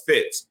and what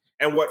fits.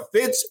 And what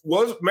fits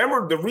was,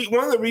 remember,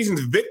 one of the reasons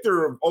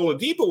Victor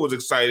Oladipo was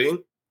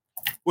exciting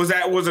was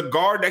that it was a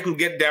guard that can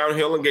get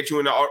downhill and get you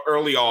into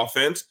early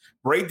offense,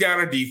 break down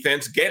a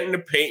defense, get in the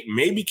paint,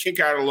 maybe kick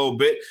out a little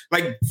bit,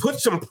 like put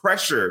some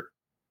pressure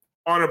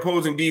on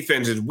opposing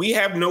defenses. We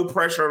have no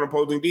pressure on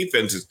opposing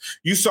defenses.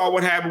 You saw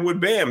what happened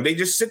with Bam. They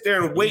just sit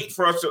there and wait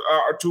for us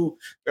to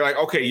they're like,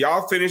 okay,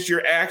 y'all finish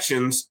your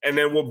actions and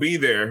then we'll be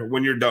there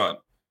when you're done.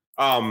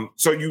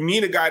 So you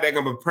need a guy that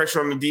can put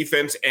pressure on the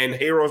defense, and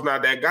Hero's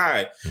not that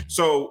guy.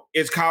 So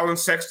is Colin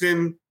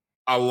Sexton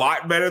a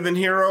lot better than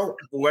Hero?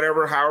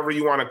 However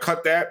you want to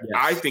cut that. Yes.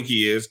 I think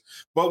he is.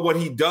 But what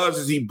he does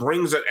is he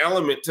brings an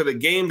element to the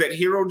game that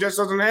Hero just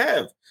doesn't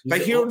have.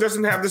 Like Hero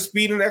doesn't have the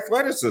speed and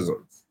athleticism.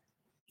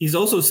 He's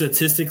also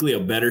statistically a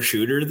better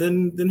shooter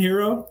than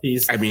Hero.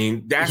 He's like,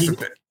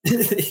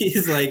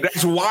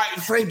 that's why,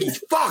 Frankie,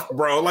 fuck,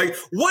 bro. Like,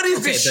 what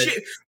is this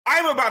shit?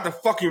 I'm about to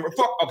fucking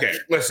fuck. Okay,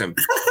 listen.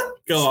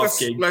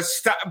 Let's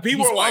stop.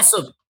 People are like,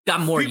 also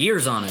got more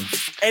years on him.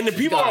 And the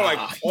people are like,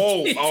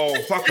 oh,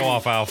 fucking go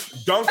off, Alf.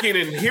 Duncan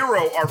and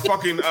Hero are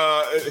fucking,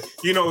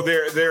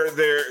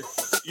 they're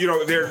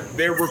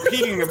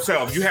repeating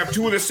themselves. You have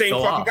two of the same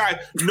fucking guys.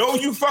 No,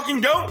 you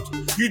fucking don't.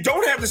 You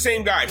don't have the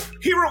same guy.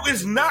 Hero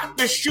is not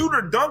the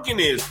shooter Duncan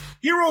is.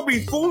 Hero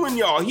be fooling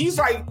y'all. He's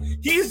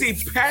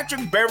the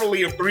Patrick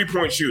Beverly of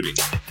 3-point shooting.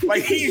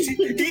 Like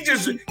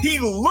he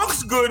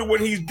looks good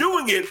when he's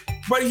doing it,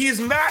 but he's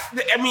not.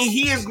 I mean,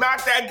 he is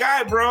not that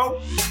guy,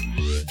 bro.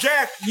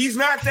 Jack, he's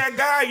not that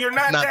guy. You're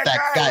not that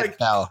guy. Like,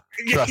 pal.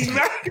 He's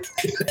not,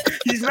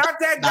 he's not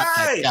that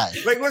guy.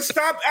 Like, let's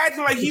stop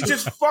acting like he's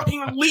just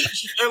fucking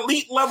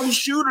elite level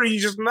shooter.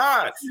 He's just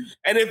not.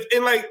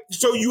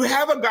 So you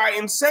have a guy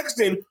in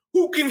Sexton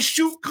who can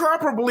shoot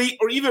comparably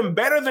or even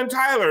better than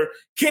Tyler,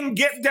 can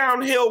get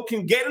downhill,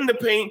 can get in the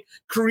paint,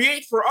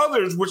 create for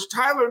others, which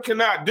Tyler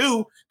cannot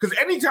do. Because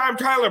anytime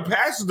Tyler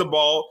passes the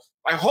ball,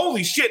 like,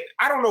 holy shit,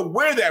 I don't know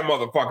where that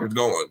motherfucker's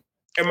going.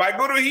 It might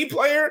go to a Heat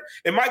player.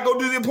 It might go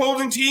to the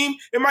opposing team.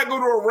 It might go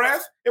to a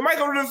ref. It might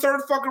go to the third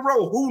fucking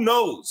row. Who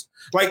knows?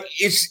 Like,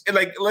 it's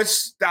like, let's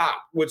stop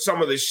with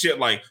some of this shit.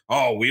 Like,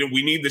 oh,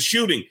 we need the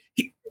shooting.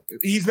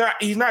 He's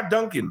not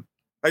dunking.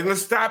 Like,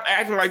 let's stop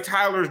acting like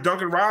Tyler's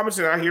Duncan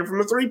Robinson out here from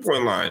the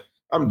 3-point line.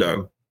 I'm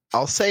done.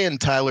 I'll say in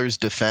Tyler's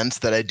defense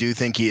that I do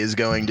think he is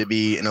going to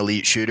be an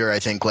elite shooter. I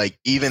think, like,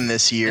 even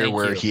this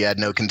year he had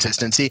no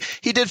consistency,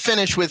 he did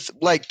finish with,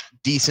 like,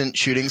 decent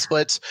shooting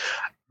splits.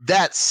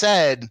 That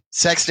said,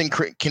 Sexton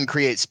can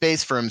create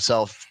space for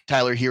himself.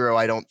 Tyler Hero,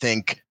 I don't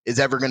think, is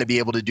ever going to be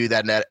able to do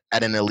that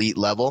at an elite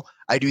level.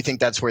 I do think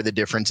that's where the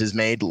difference is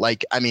made.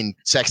 Like, I mean,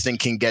 Sexton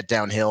can get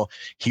downhill.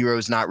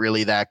 Hero's not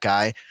really that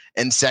guy.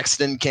 And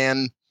Sexton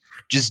can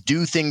just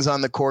do things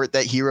on the court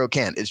that Hero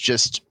can't. It's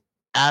just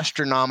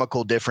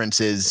astronomical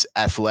differences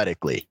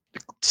athletically.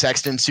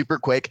 Sexton's super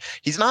quick.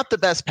 He's not the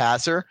best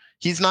passer.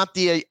 He's not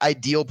the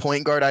ideal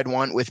point guard I'd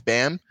want with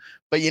Bam.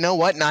 But you know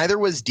what? Neither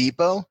was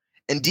Depot.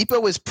 And Depot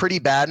was pretty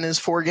bad in his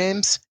 4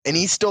 games, and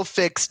he still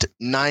fixed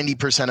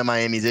 90% of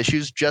Miami's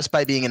issues just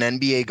by being an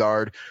NBA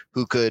guard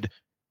who could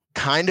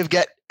kind of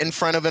get in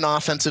front of an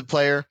offensive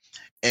player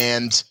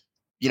and,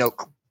 you know,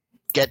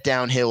 get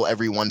downhill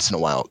every once in a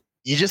while.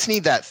 You just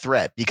need that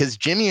threat because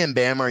Jimmy and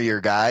Bam are your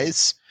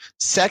guys.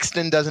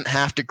 Sexton doesn't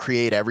have to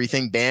create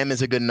everything. Bam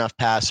is a good enough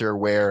passer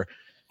where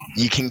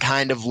you can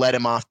kind of let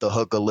him off the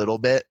hook a little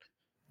bit.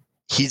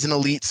 He's an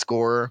elite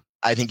scorer.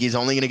 I think he's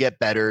only going to get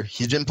better.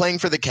 He's been playing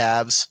for the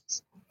Cavs,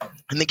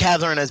 and the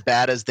Cavs aren't as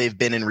bad as they've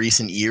been in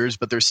recent years,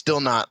 but they're still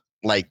not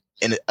like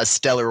in a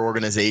stellar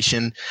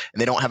organization,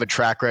 and they don't have a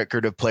track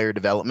record of player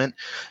development.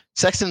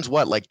 Sexton's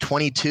what, like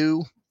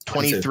 22,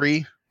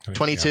 23,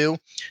 22?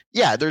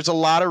 Yeah, there's a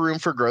lot of room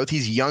for growth.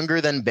 He's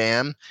younger than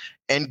Bam,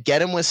 and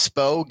get him with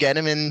Spo, get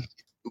him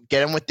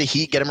with the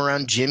Heat, get him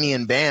around Jimmy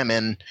and Bam,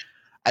 and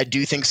I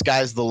do think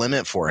sky's the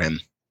limit for him.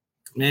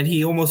 Man,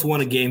 he almost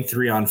won a game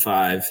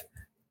 3-on-5.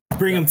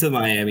 Bring him to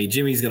Miami.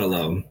 Jimmy's going to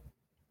love him.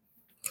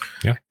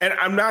 Yeah. And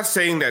I'm not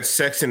saying that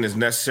Sexton is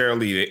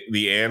necessarily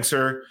the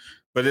answer,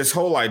 but this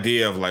whole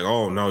idea of like,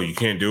 oh, no, you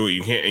can't do it.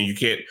 You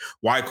can't.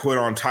 Why quit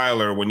on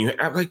Tyler when you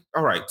 – like,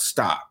 all right,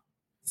 stop.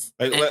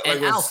 Like,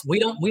 and Alf, we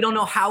don't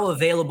know how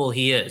available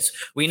he is.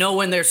 We know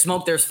when there's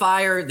smoke, there's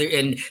fire,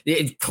 and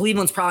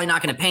Cleveland's probably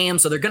not going to pay him,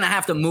 so they're going to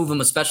have to move him,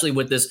 especially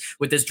with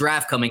this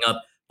draft coming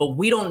up. But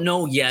we don't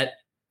know yet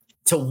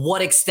to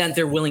what extent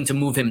they're willing to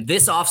move him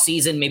this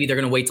offseason. Maybe they're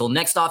going to wait till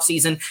next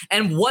offseason,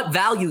 and what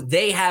value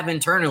they have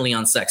internally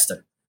on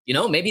Sexton. You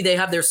know, maybe they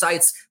have their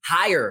sights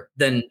higher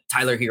than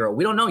Tyler Hero.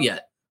 We don't know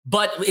yet,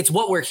 but it's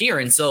what we're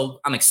hearing, so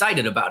I'm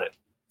excited about it.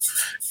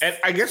 And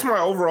I guess my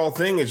overall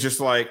thing is just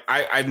like,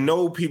 I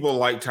know people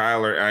like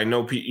Tyler, and I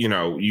know, you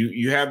know,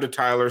 you have the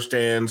Tyler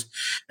stands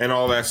and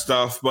all that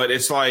stuff, but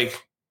it's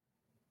like,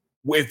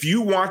 if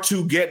you want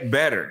to get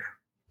better,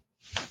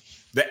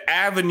 the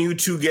avenue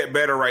to get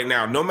better right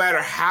now, no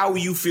matter how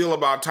you feel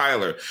about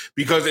Tyler,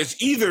 because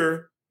it's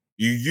either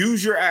you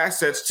use your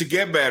assets to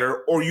get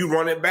better or you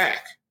run it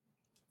back.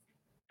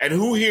 And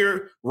who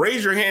here,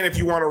 raise your hand if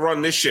you want to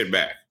run this shit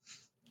back.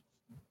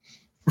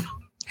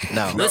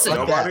 No, listen,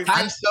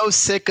 I'm so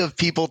sick of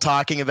people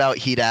talking about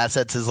Heat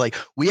assets. Is like,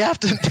 we have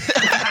to.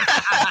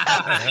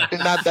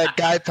 You're not that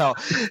guy, pal.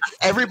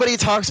 Everybody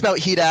talks about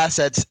Heat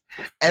assets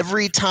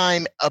every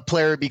time a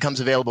player becomes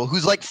available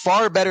who's like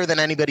far better than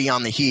anybody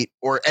on the Heat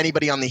or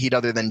anybody on the Heat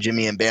other than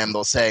Jimmy and Bam.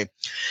 They'll say,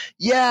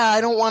 yeah,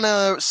 I don't want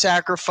to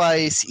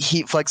sacrifice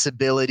Heat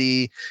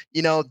flexibility.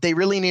 You know, they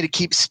really need to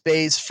keep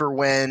space for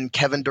when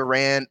Kevin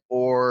Durant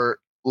or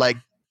like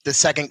the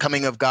second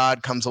coming of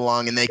God comes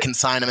along and they can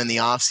sign him in the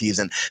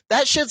offseason.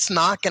 That shit's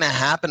not going to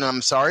happen.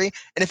 I'm sorry.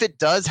 And if it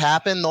does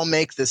happen, they'll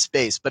make the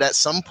space. But at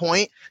some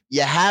point,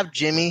 you have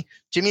Jimmy.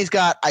 Jimmy's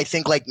got, I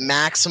think, like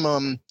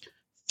maximum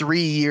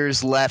 3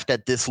 years left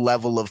at this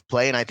level of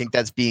play. And I think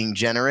that's being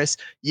generous.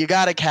 You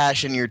got to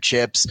cash in your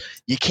chips.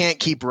 You can't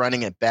keep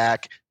running it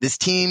back. This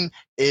team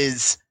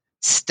is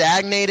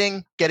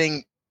stagnating,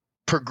 getting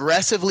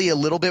progressively a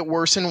little bit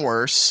worse and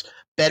worse,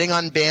 betting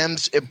on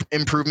Bam's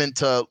improvement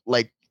to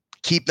like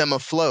keep them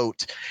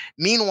afloat.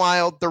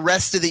 Meanwhile, the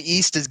rest of the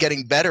East is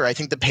getting better. I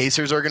think the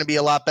Pacers are going to be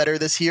a lot better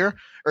this year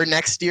or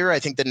next year. I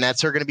think the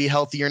Nets are going to be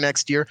healthier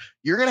next year.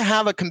 You're going to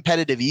have a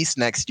competitive East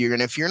next year.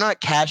 And if you're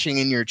not cashing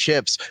in your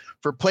chips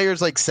for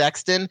players like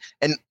Sexton,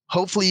 and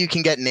hopefully you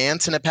can get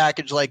Nance in a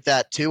package like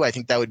that too, I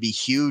think that would be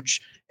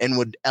huge and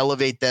would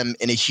elevate them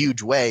in a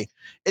huge way.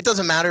 It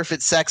doesn't matter if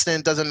it's Sexton.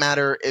 It doesn't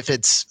matter if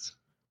it's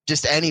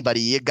just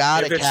anybody. You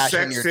got to cash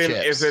in your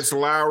chips. If it's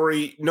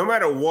Lowry, no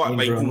matter what,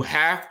 like you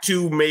have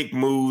to make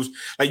moves.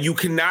 Like you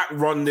cannot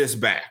run this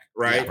back,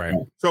 right? Right.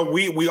 So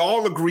we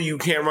all agree you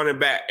can't run it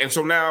back. And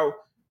so now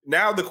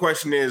the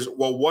question is,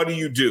 well, what do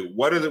you do?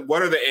 What are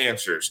the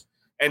answers?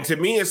 And to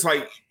me, it's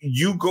like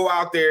you go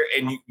out there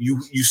and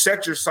you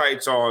set your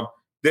sights on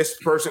this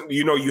person.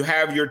 You know, you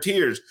have your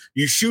tiers.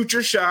 You shoot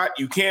your shot.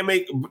 You can't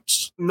make,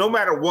 no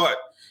matter what.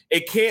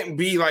 It can't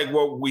be like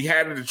what we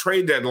had at the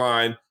trade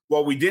deadline.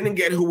 Well, we didn't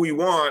get who we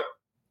want,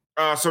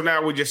 so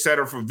now we just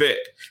settle for Vic.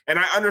 And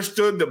I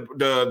understood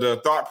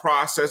the thought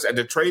process at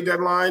the trade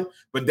deadline,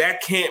 but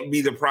that can't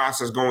be the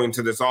process going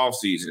into this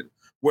offseason.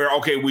 Where,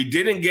 okay, we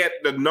didn't get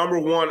the number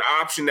one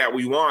option that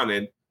we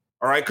wanted,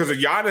 all right, because the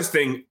Giannis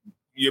thing,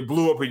 you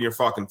blew up in your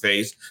fucking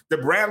face. The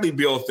Bradley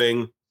Beal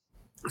thing,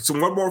 so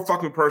one more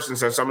fucking person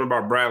says something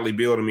about Bradley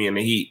Beal to me in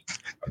the Heat,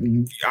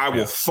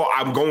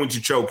 I'm going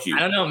to choke you. I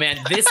don't know, man.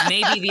 This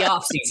may be the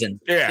offseason.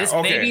 Yeah, this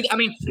okay. may be, I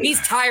mean,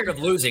 he's tired of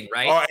losing,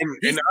 right?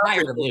 He's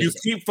tired of losing.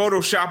 You keep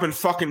photoshopping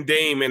fucking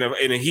Dame in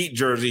a Heat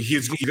jersey,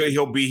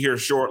 he'll be here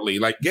shortly.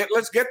 Like,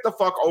 let's get the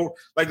fuck over.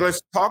 Like,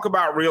 let's talk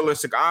about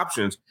realistic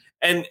options.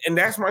 And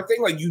that's my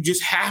thing. Like, you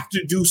just have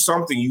to do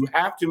something. You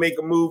have to make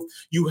a move.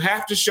 You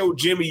have to show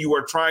Jimmy you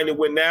are trying to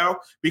win now,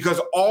 because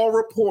all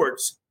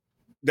reports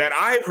that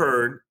I've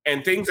heard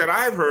and things that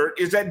I've heard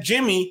is that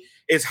Jimmy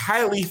is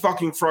highly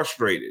fucking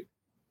frustrated.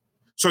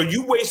 So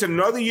you waste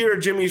another year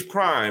of Jimmy's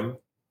prime.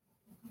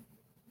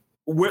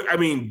 I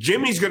mean,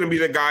 Jimmy's going to be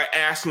the guy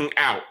asking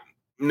out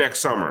next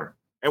summer.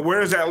 And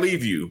where does that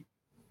leave you?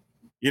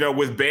 You know,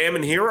 with Bam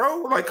and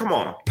Hero? Like, come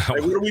on.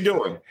 Like, what are we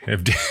doing?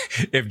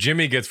 If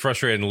Jimmy gets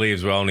frustrated and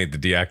leaves, we all need to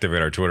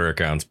deactivate our Twitter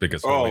accounts,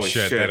 because holy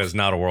shit, that is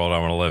not a world I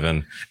want to live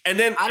in. And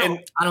then I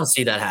don't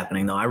see that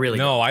happening, though. I really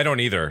don't. I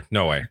don't either.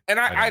 No way. And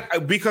I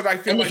because I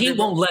feel and like he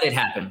won't let it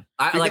happen.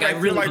 I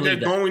feel like they're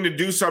going to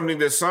do something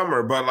this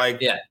summer, but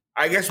like,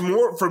 I guess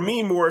more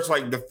it's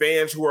like the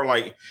fans who are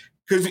like,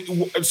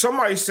 because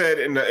somebody said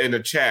in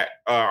the chat,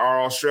 our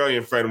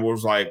Australian friend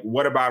was like,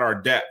 "What about our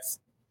depth?"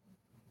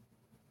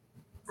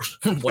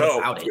 What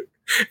about it?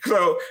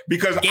 So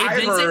because Gabe I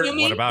Vincent, heard, you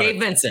mean? what about Gabe it?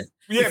 Vincent.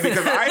 Yeah,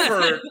 because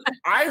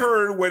I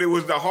heard when it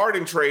was the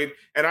Harden trade,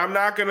 and I'm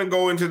not going to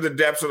go into the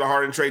depths of the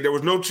Harden trade. There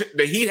was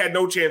the Heat had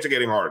no chance of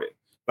getting Harden.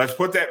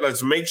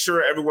 Let's make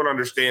sure everyone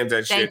understands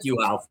that shit. Thank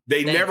you, Alf.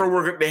 They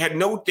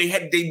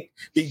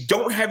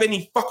don't have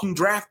any fucking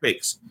draft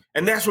picks.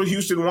 And that's what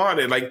Houston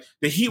wanted. Like,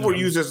 the Heat were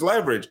used as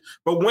leverage.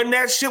 But when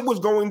that shit was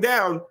going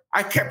down,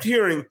 I kept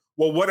hearing,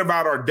 well, what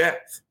about our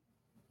depth?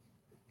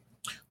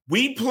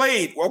 We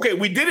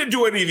didn't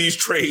do any of these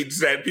trades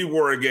that people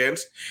were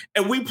against,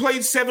 and we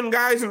played 7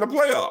 guys in the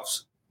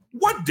playoffs.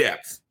 What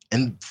depth?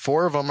 And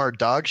 4 of them are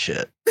dog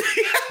shit.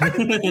 What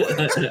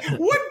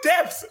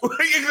depth?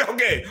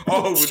 Okay.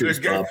 Oh,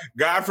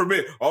 God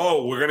forbid.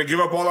 Oh, we're going to give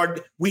up all our...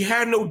 We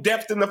had no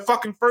depth in the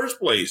fucking first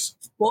place.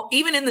 Well,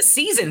 even in the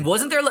season,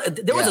 wasn't there...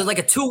 There was like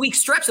a 2-week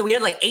stretch that we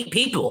had like 8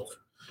 people.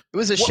 It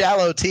was a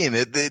shallow team.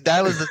 That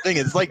was the thing.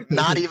 It's like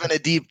not even a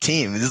deep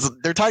team.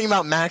 They're talking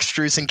about Max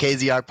Strus and KZ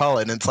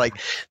Okpala, and it's like,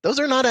 those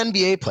are not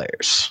NBA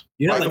players.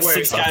 You know, like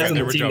 6 guys on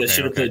the team that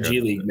should have played G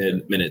League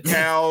minutes.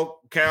 Cal,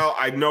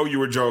 I know you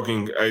were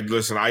joking.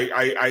 Listen,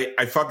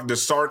 I fucking, the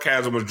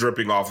sarcasm was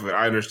dripping off of it.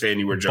 I understand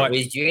you were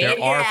joking. But there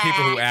are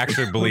people who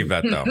actually believe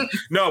that, though.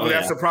 No, but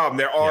that's the problem.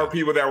 There are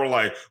people that were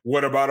like,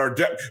 what about our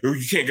depth?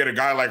 You can't get a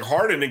guy like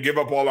Harden and give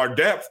up all our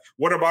depth.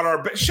 What about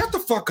our... Shut the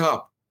fuck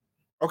up.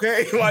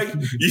 Okay? Like,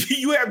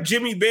 you have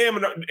Jimmy,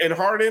 Bam, and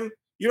Harden.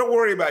 You don't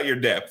worry about your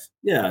depth.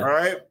 Yeah. All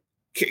right?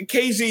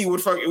 KZ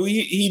would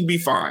he'd be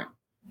fine.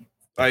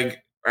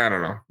 Like, I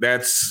don't know.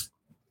 That's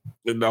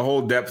the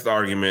whole depth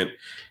argument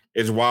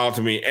is wild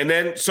to me. And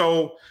then,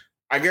 so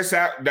I guess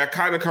that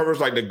kind of covers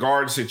like the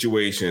guard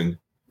situation.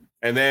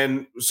 And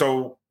then,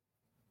 so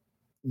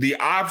the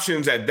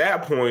options at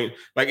that point,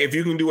 like if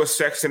you can do a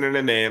Sexton and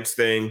a Nance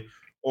thing,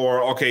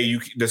 or okay,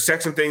 the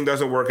Sexton thing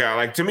doesn't work out.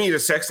 Like, to me, the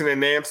Sexton and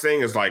Nance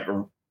thing is like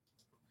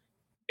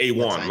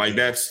A1. Like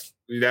that's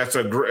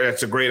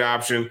a great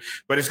option,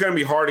 but it's going to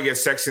be hard to get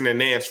Sexton and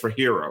Nance for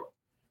Hero.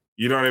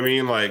 You know what I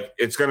mean? Like,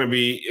 it's going to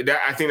be that.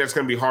 I think that's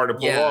going to be hard to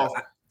pull off.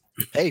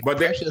 Hey, but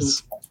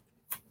precious.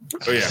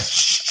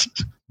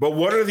 But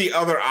what are the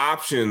other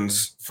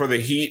options for the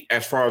Heat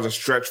as far as a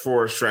stretch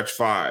 4 or stretch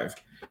 5?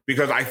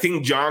 Because I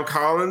think John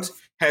Collins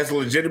has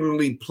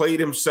legitimately played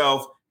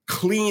himself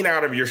clean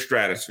out of your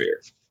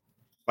stratosphere.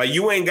 Like,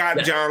 you ain't got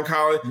John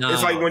Collins. No.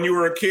 It's like when you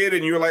were a kid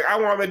and you were like, I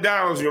want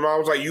McDonald's. Your mom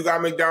was like, you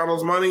got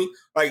McDonald's money?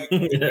 Like,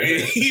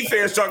 he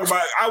fans talking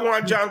about, I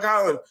want John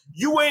Collins.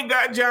 You ain't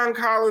got John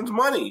Collins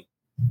money.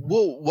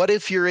 Well, what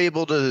if you're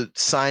able to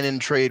sign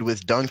and trade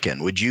with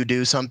Duncan? Would you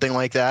do something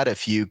like that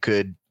if you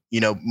could,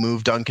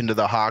 move Duncan to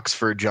the Hawks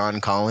for John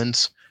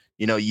Collins?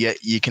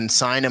 You can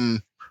sign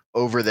him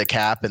over the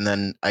cap and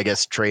then I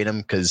guess trade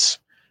him, because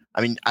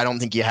I don't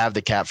think you have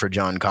the cap for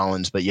John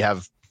Collins, but you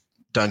have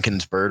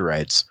Duncan's bird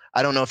rights.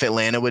 I don't know if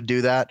Atlanta would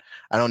do that.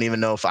 I don't even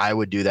know if I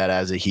would do that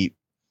as a Heat.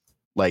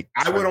 Like,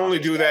 I would only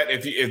do that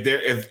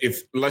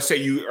if let's say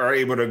you are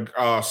able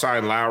to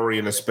sign Lowry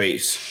in a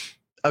space.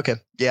 Okay,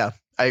 yeah,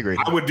 I agree.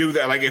 I would do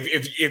that. Like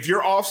if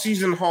your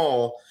off-season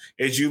haul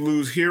is you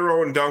lose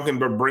Hero and Duncan,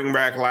 but bring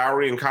back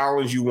Lowry and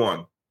Collins, you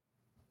won.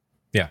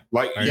 Yeah,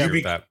 like I agree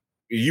with that.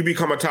 You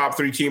become a top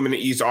 3 team in the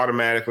East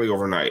automatically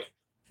overnight.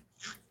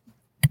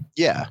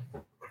 Yeah,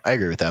 I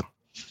agree with that.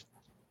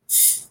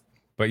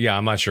 But yeah,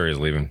 I'm not sure he's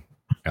leaving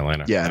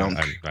Atlanta. Yeah,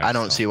 I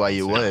don't see why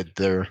you would.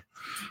 They're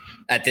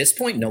at this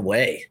point, no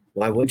way.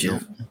 Why would you?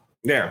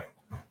 Yeah.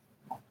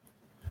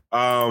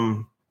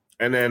 And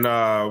then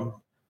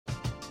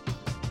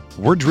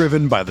We're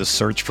driven by the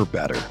search for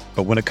better.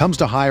 But when it comes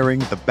to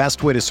hiring, the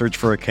best way to search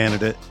for a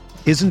candidate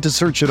isn't to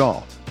search at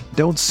all.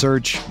 Don't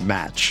search,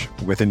 match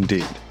with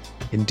Indeed.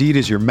 Indeed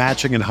is your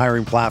matching and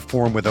hiring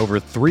platform with over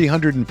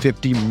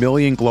 350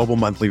 million global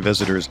monthly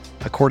visitors,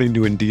 according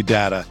to Indeed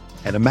data,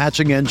 and a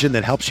matching engine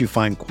that helps you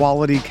find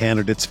quality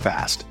candidates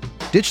fast.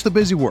 Ditch the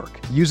busy work.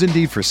 Use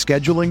Indeed for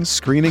scheduling,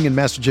 screening, and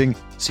messaging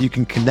so you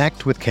can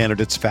connect with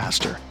candidates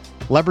faster.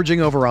 Leveraging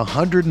over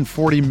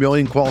 140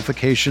 million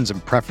qualifications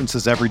and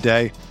preferences every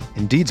day,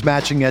 Indeed's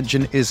matching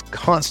engine is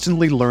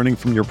constantly learning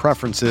from your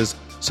preferences,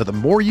 so the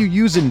more you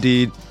use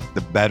Indeed,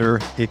 the better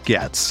it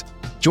gets.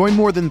 Join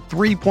more than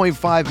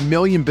 3.5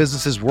 million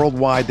businesses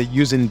worldwide that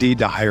use Indeed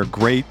to hire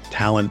great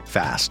talent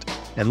fast.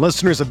 And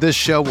listeners of this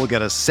show will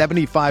get a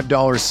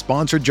 $75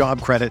 sponsored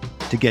job credit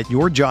to get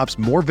your jobs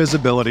more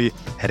visibility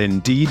at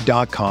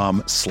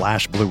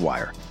Indeed.com/Blue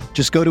Wire.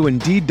 Just go to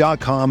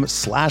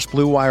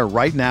Indeed.com/Blue Wire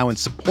right now and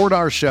support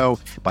our show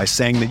by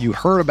saying that you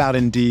heard about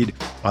Indeed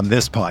on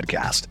this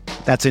podcast.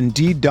 That's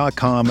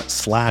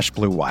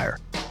Indeed.com/Blue Wire.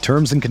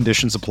 Terms and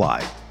conditions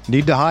apply.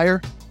 Need to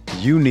hire?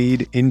 You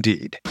need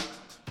Indeed.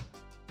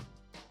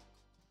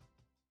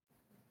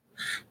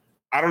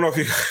 I don't know if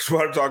you guys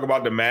want to talk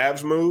about the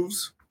Mavs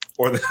moves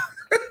or the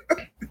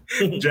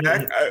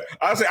Jack.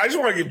 I just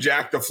want to give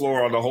Jack the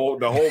floor on the whole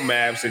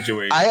Mavs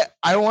situation.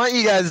 I want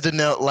you guys to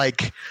know,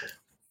 like,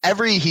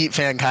 every Heat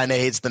fan kind of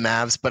hates the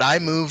Mavs, but I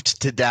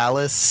moved to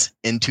Dallas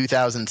in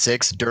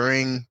 2006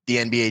 during the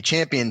NBA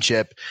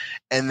championship,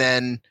 and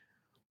then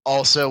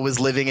also was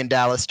living in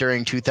Dallas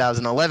during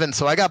 2011.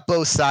 So I got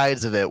both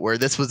sides of it, where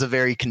this was a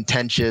very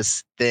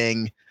contentious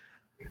thing.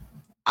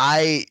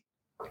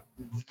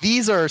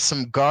 These are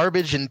some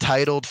garbage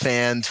entitled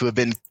fans who have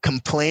been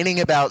complaining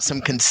about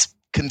some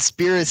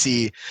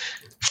conspiracy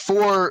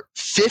for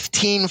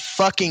 15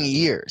 fucking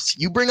years.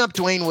 You bring up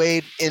Dwayne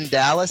Wade in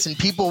Dallas and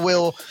people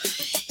will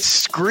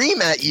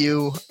scream at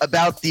you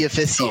about the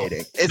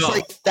officiating. It's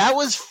like that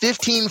was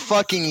 15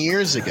 fucking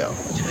years ago.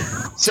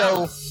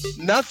 So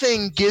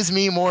nothing gives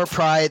me more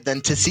pride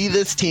than to see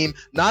this team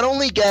not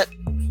only get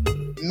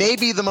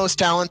maybe the most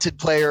talented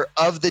player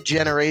of the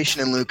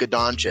generation in Luka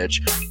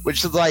Doncic,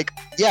 which is like,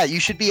 yeah, you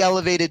should be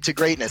elevated to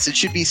greatness. It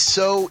should be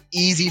so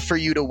easy for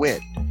you to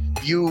win.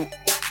 You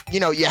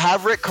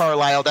have Rick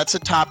Carlisle, that's a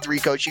top 3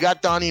 coach. You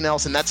got Donnie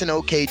Nelson, that's an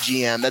okay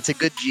GM, that's a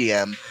good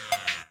GM.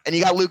 And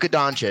you got Luka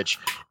Doncic.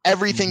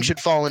 Everything should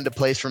fall into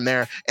place from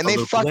there. And they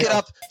fuck it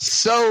up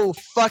so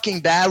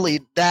fucking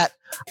badly that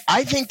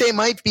I think they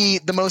might be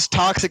the most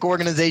toxic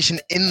organization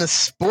in the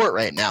sport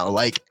right now.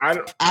 Like, I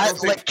don't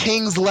think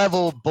Kings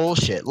level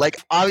bullshit. Like,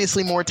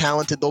 obviously more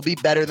talented. They'll be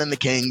better than the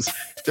Kings.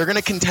 They're going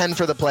to contend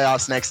for the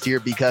playoffs next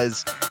year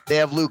because they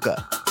have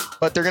Luka.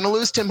 But they're going to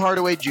lose Tim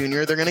Hardaway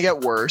Jr. They're going to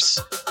get worse.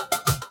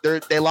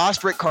 They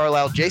lost Rick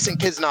Carlisle. Jason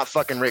Kidd's not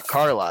fucking Rick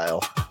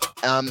Carlisle.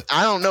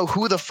 I don't know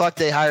who the fuck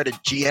they hired at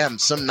GM,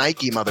 some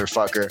Nike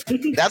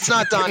motherfucker. That's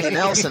not Donnie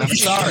Nelson. I'm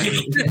sorry.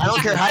 I don't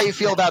care how you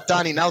feel about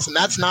Donnie Nelson.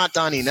 That's not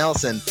Donnie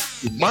Nelson.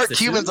 Mark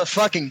Cuban's a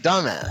fucking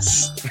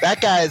dumbass.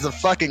 That guy is a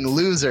fucking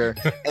loser,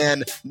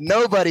 and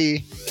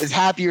nobody is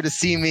happier to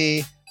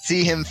see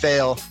him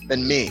fail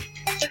than me.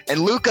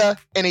 And Luka,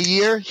 in a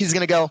year, he's going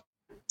to go,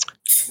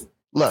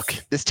 look,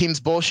 this team's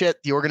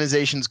bullshit. The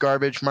organization's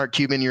garbage. Mark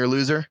Cuban, you're a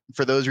loser.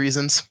 For those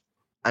reasons,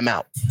 I'm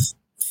out.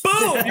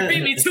 Boom! You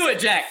beat me to it,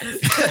 Jack.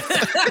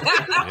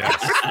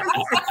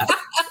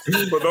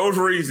 For those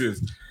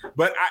reasons.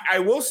 But I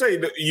will say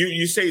that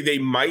you say they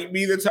might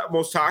be the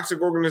most toxic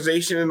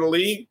organization in the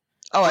league.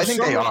 Oh, I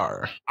think they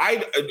are.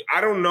 I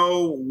don't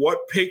know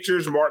what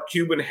pictures Mark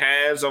Cuban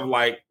has of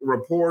like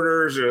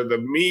reporters or the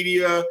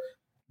media.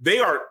 They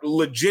are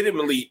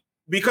legitimately,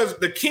 because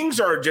the Kings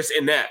are just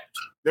inept.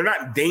 They're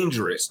not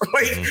dangerous.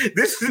 Like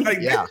this is like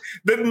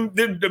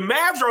the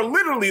Mavs are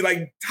literally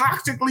like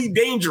toxically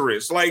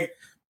dangerous. Like.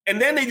 And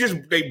then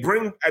they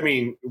bring. I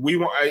mean,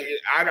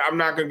 I'm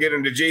not gonna get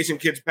into Jason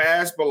Kidd's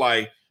past, but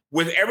like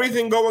with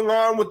everything going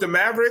on with the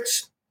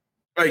Mavericks,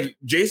 like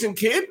Jason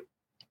Kidd,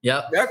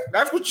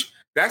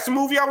 that's the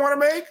movie I want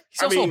to make.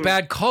 He's also a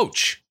bad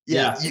coach.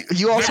 Yeah,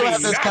 you also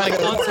have this kind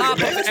of on top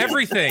of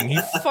everything. He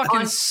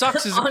fucking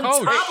sucks as a coach.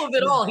 On top of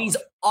it all, he's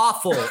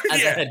awful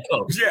as a head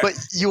coach. Yeah. But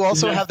you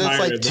also have this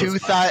like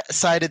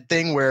two-sided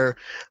thing where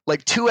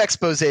like 2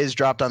 exposés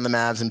dropped on the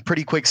Mavs in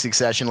pretty quick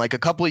succession. Like a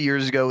couple of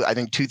years ago, I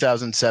think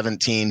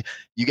 2017,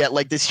 you get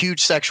like this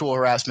huge sexual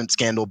harassment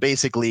scandal.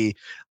 Basically,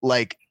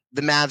 like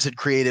the Mavs had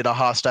created a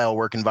hostile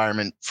work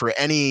environment for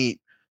any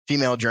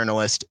female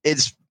journalist.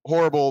 It's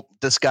horrible,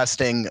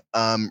 disgusting.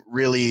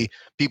 Really,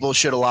 people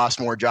should have lost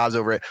more jobs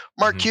over it.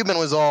 Mark Cuban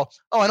was all,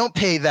 I don't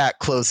pay that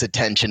close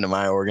attention to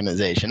my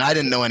organization. I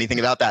didn't know anything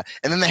about that.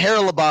 And then the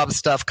Haralabob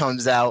stuff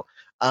comes out,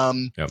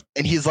 and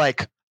he's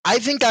like, I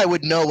think I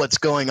would know what's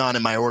going on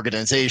in my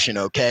organization,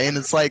 okay? And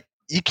it's like,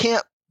 you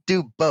can't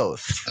do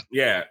both.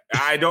 Yeah,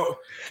 I don't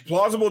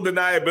plausible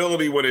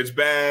deniability when it's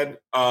bad,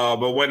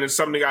 but when it's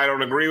something I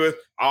don't agree with,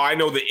 I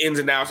know the ins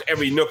and outs,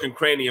 every nook and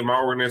cranny of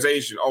my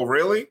organization. Oh,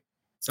 really?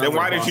 Then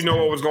why did you know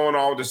what was going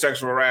on with the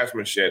sexual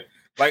harassment shit?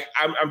 Like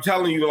I'm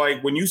telling you,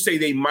 like when you say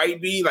they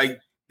might be like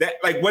that,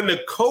 like when the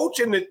coach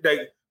and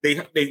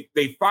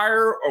they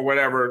fire or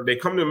whatever, they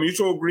come to a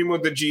mutual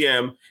agreement with the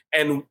GM,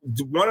 and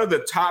one of the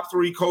top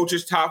 3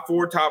 coaches, top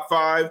 4, top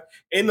 5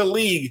 in the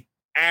league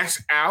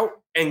asks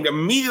out and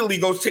immediately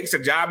takes a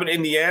job in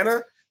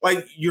Indiana.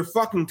 Like, you're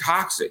fucking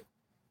toxic.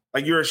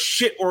 Like, you're a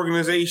shit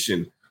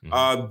organization.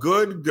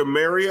 Good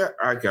Gamaria,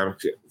 I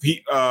got it.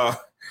 He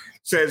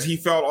says he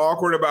felt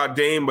awkward about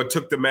Dame, but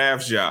took the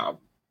Mavs job.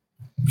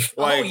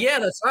 Like, oh yeah,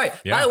 that's right.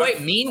 Yeah. By the way,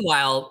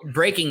 meanwhile,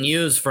 breaking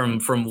news from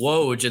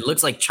Woj, it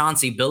looks like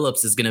Chauncey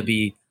Billups is going to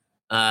be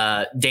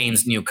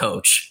Dame's new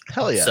coach.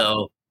 Hell yeah!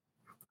 So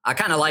I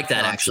kind of like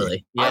that,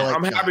 actually. Yeah.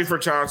 I'm happy for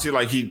Chauncey.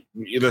 Like, he's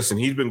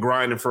been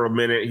grinding for a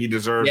minute. He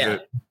deserves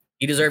it.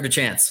 He deserved a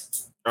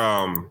chance.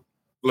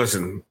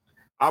 Listen,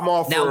 I'm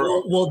all for.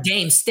 Now, will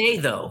Dame stay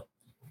though?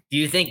 Do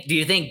you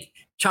think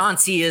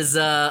Chauncey is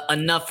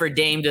enough for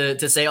Dame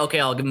to say,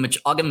 okay, I'll give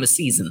him a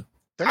season?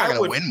 They're not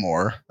going to win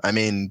more. I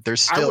mean, they're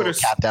still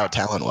capped out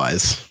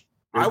talent-wise.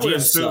 I would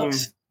assume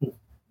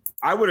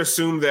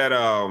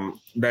that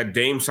that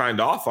Dame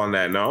signed off on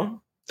that.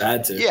 No,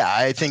 yeah,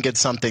 I think it's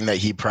something that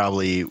he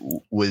probably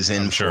was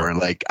in for.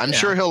 Like, I'm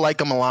sure he'll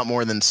like him a lot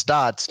more than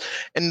Stotts,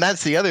 and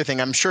that's the other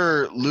thing. I'm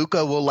sure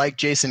Luka will like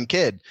Jason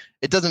Kidd.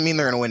 It doesn't mean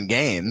they're going to win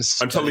games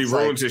until he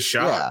ruins his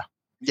shot.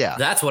 Yeah,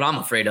 that's what I'm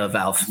afraid of,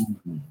 Alf.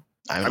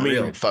 I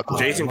mean,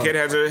 Jason Kidd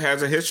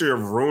has a history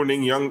of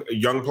ruining young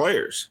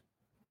players.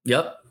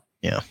 Yep.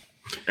 Yeah.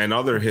 And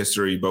other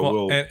history, but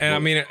I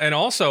mean, and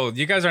also,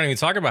 you guys aren't even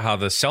talking about how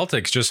the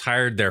Celtics just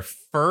hired their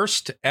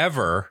first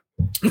ever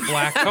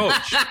black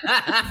coach.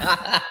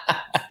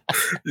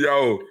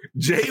 Yo,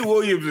 Jay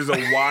Williams is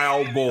a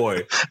wild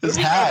boy. His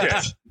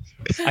hat.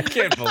 I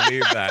can't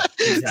believe that.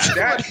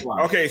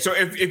 Okay, so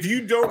if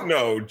you don't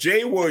know,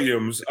 Jay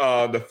Williams,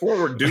 the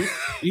former Duke,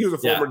 he was a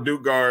former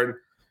Duke guard,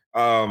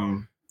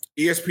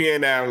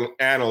 ESPN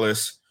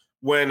analyst.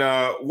 When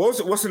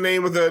what's the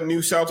name of the new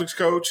Celtics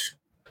coach?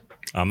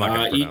 I'm not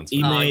going to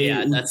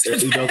pronounce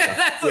it.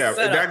 That's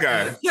that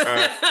guy.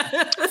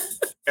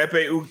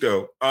 Epe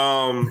Udoka.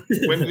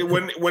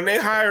 When they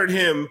hired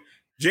him,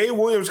 Jay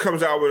Williams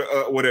comes out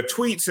with a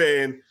tweet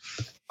saying,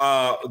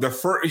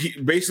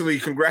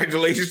 basically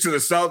congratulations to the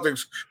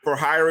Celtics for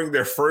hiring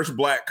their first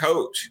black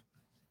coach.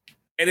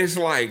 And it's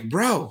like,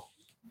 bro,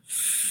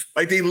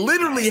 like they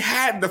literally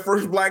had the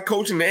first black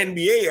coach in the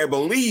NBA, I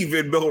believe,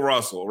 in Bill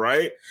Russell,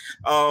 right?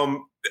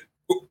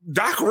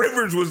 Doc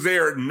Rivers was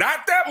there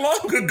not that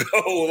long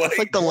ago. It's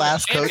like the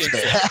last coach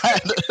they had.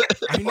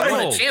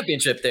 Won a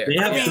championship there. They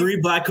have 3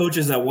 black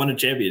coaches that won a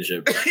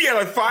championship. Yeah,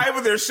 like 5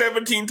 of their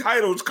 17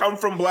 titles come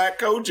from black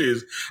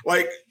coaches.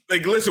 Like,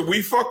 listen,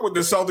 we fuck with the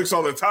Celtics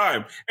all the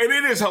time, and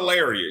it is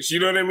hilarious. You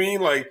know what I mean?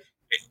 Like,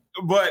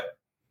 but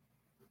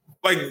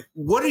like,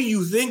 what are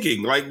you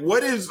thinking? Like,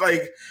 what is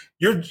like?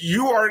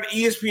 You are an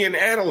ESPN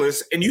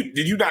analyst, and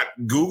did you not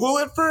Google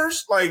it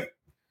first? Like.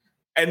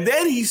 And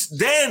then he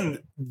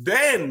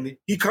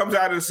comes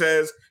out and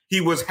says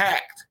he was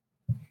hacked.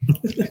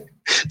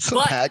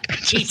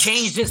 He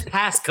changed his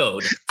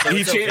passcode.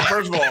 He changed,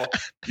 first of all.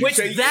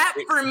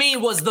 For me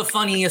was the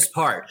funniest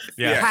part.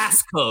 Yeah.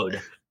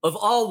 Passcode of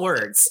all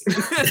words.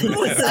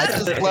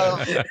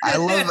 I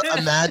love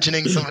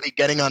imagining somebody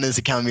getting on his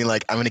account and being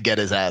like, I'm going to get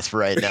his ass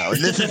right now.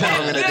 And this is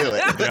how I'm going to do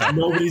it. Yeah.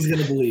 Nobody's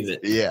going to believe it.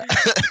 Yeah.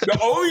 The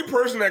only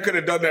person that could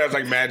have done that is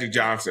like Magic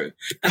Johnson.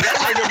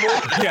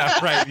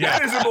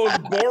 That is the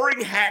most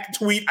boring hack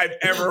tweet I've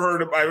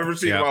ever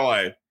seen in my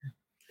life.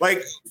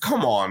 Like,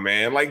 come on,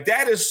 man. Like,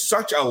 that is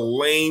such a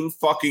lame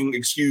fucking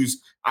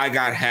excuse. I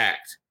got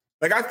hacked.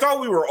 Like, I thought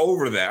we were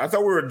over that. I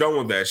thought we were done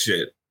with that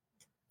shit.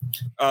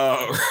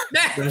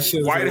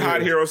 White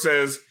Hot Hero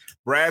says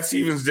Brad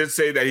Stevens did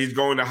say that he's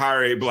going to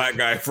hire a black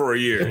guy for a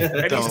year,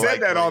 and he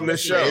said that on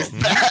this show.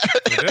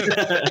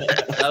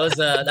 That was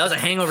a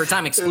Hangover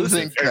time exclusive.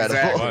 It was incredible.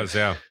 Exactly. It was,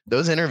 yeah.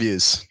 Those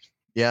interviews.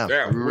 Yeah,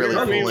 really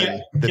cool.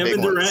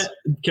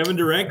 Kevin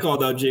Durant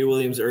called out Jay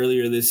Williams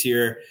earlier this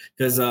year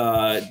because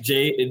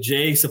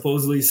Jay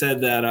supposedly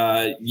said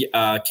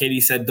that Katie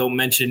said don't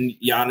mention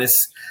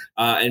Giannis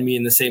and me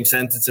in the same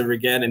sentence ever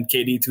again, and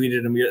Katie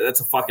tweeted him,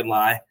 "That's a fucking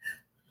lie."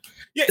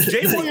 Yeah,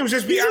 Jay Williams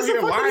just be out here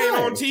lying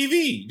on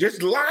TV,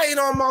 just lying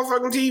on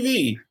motherfucking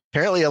TV.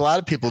 Apparently, a lot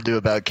of people do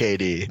about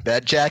KD.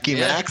 That Jackie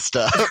Mack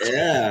stuff.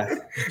 Yeah.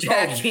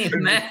 Jackie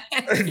Mack.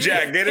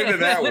 Jack, get into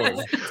that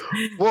one.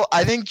 Well,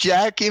 I think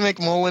Jackie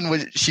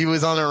McMullen she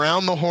was on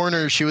Around the Horn,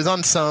 or she was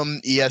on some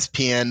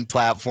ESPN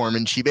platform,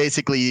 and she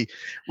basically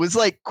was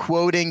like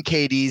quoting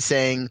KD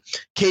saying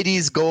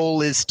KD's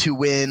goal is to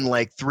win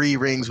like 3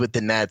 rings with the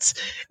Nets.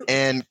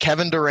 And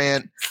Kevin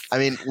Durant, I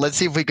mean, let's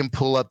see if we can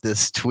pull up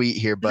this tweet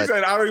here. But he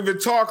said, I don't even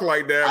talk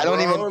like that. I don't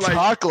even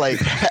talk like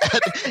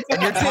that.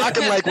 And you're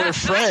talking like we're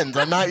friends.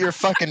 I'm not your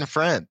fucking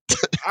friend.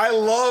 I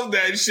love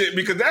that shit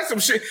because that's some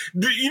shit.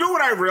 You know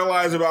what I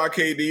realized about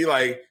KD?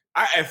 Like,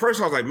 at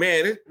first I was like,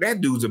 man, that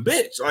dude's a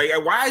bitch. Like,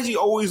 why is he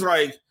always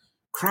like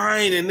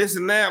crying and this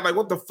and that? Like,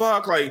 what the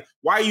fuck? Like,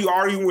 why are you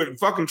arguing with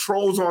fucking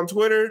trolls on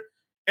Twitter?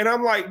 And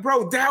I'm like,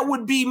 bro, that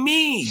would be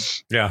me.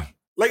 Yeah.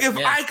 Like, if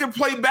I could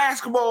play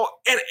basketball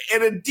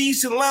at a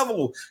decent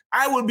level,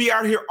 I would be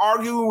out here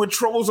arguing with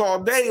trolls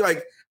all day.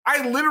 Like,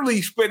 I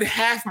literally spend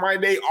half my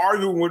day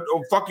arguing with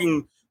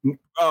fucking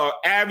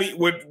Abby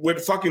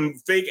with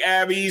fucking fake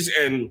Abbies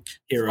and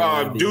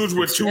dudes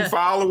with 2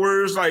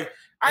 followers. Like,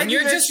 and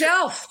you're just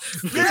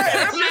Shelf.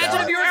 Yeah,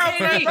 imagine you're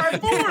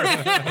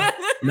KD.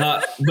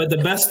 No, but the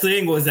best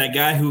thing was that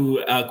guy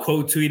who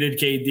quote tweeted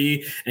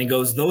KD and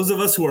goes, "Those of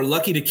us who are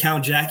lucky to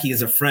count Jackie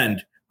as a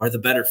friend are the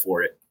better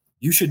for it.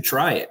 You should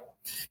try it."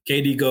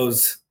 KD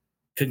goes,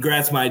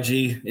 "Congrats, my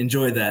G.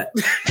 Enjoy that."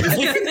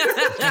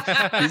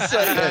 He's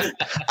so good.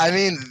 I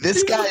mean,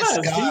 this guy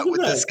Scott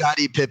with the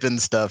Scottie Pippen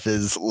stuff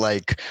is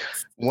like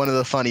one of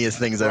the funniest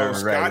things I've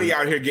ever read. Scottie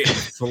out here getting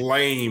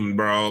flamed,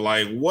 bro.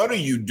 Like, what are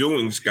you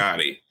doing,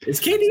 Scottie? Is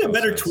KD a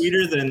better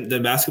tweeter than the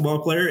basketball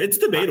player? It's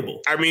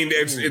debatable. I mean,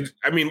 it's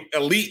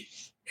elite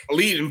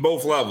in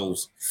both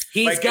levels.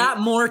 He's got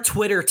more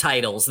Twitter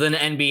titles than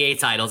NBA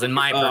titles in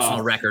my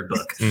personal record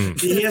book.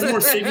 He has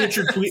more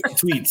signature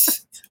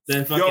tweets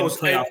than fucking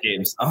playoff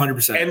games.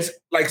 100%. And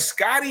like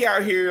Scottie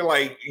out here,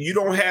 like you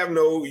don't have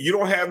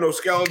no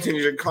skeleton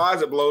in your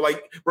closet,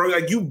 like bro,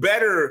 like you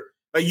better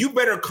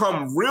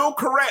come real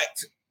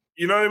correct.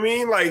 You know what I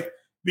mean? Like,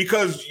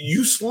 because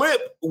you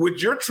slip with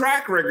your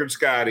track record,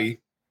 Scottie.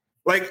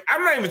 Like,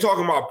 I'm not even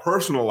talking about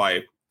personal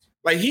life.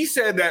 Like, he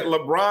said that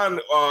LeBron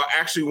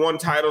actually won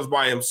titles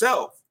by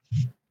himself.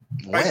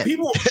 When? Like,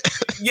 people,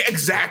 yeah,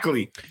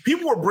 exactly.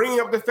 People were bringing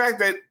up the fact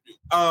that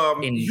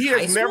he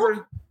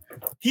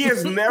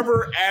has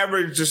never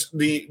averaged just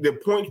the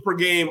points per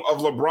game of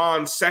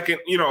LeBron's second.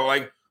 You know,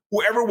 like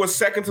whoever was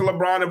second to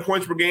LeBron in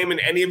points per game in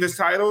any of his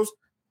titles.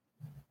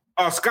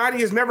 Scottie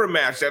has never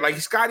matched that. Like,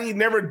 Scottie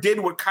never did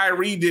what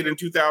Kyrie did in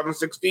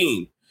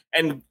 2016,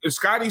 and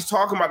Scottie's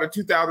talking about the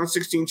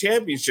 2016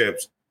 championship,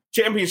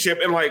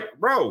 and like,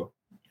 bro,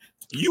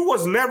 you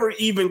was never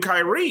even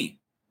Kyrie.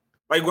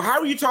 Like,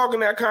 how are you talking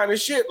that kind of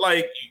shit?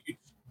 Like,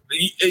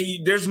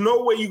 there's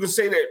no way you can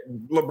say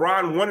that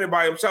LeBron won it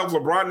by himself.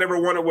 LeBron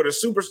never won it with a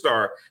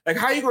superstar. Like,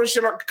 how are you going to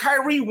shit on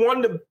Kyrie?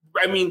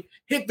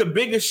 Hit the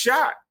biggest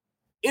shot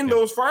in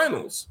those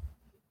finals.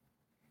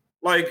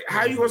 Like,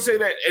 how are you going to say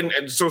that?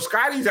 And so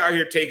Scottie's out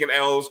here taking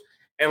L's,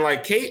 and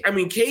like,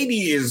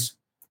 KD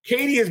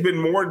has been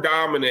more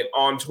dominant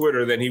on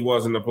Twitter than he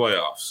was in the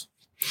playoffs.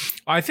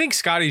 I think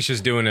Scottie's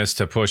just doing this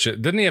to push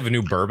it. Didn't he have a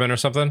new bourbon or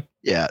something?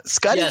 Yeah,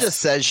 Scottie just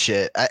says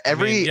shit. I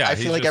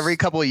feel like every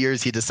couple of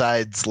years he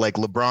decides like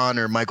LeBron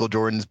or Michael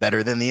Jordan's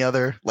better than the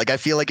other. Like, I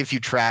feel like if you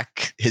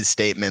track his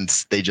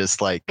statements, they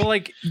just like. Well,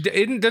 like,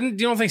 you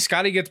don't think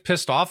Scottie gets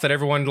pissed off that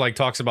everyone like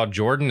talks about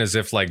Jordan as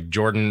if like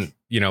Jordan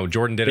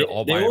did it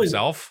all by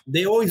himself?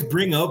 They always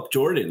bring up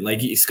Jordan. Like,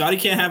 Scottie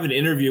can't have an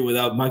interview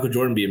without Michael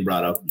Jordan being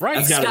brought up.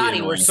 Right,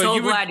 Scottie, we're so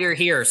glad you're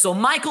here. So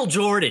Michael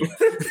Jordan.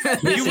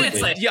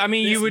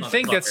 You would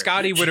think that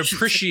Scottie would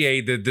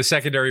appreciate the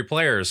secondary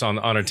players on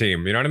a team.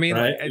 You know what I mean?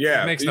 Right?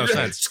 It makes no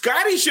sense.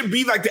 Scottie should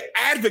be like the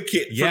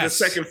advocate for the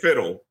second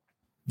fiddle.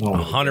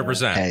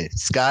 100%. Hey,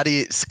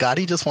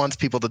 Scottie just wants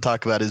people to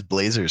talk about his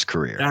Blazers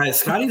career.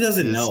 Scottie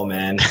doesn't know,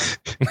 man.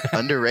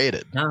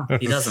 Underrated. No,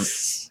 he doesn't.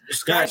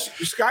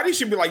 Scottie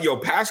should be like, yo,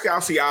 Pascal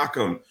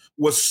Siakam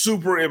was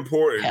super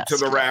important to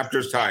the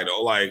Raptors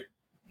title. Like,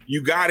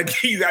 you gotta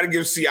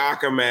give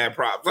Siakam mad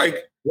props. Like,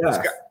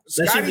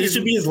 Scottie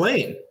should be his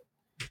lane.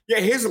 Yeah,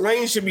 his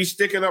lane should be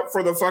sticking up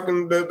for the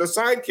fucking the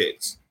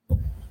sidekicks.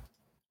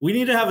 We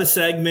need to have a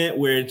segment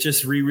where it's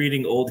just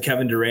rereading old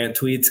Kevin Durant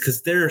tweets,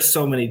 because there are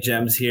so many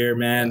gems here,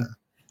 man.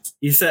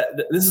 He said,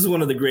 this is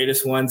one of the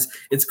greatest ones.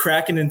 It's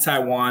cracking in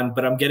Taiwan,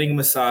 but I'm getting a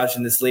massage,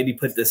 and this lady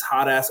put this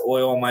hot-ass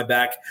oil on my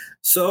back,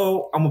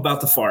 so I'm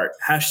about to fart.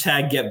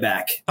 # get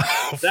back.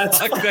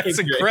 That's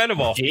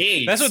incredible.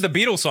 Jeez. That's what the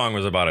Beatles song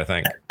was about, I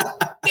think.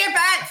 Get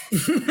back!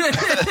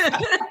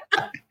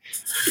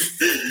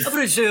 I'm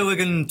pretty sure we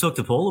can talk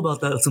to Paul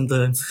about that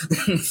sometime.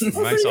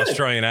 Nice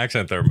Australian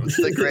accent there. It's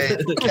the great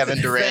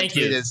Kevin Durant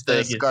tweet is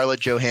the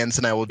Scarlett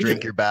Johansson, I will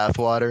drink your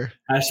bathwater.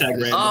 #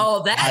 random.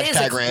 Oh, that is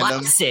a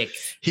random. classic.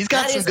 He's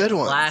got some good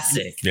ones.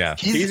 Classic. Yeah.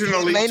 He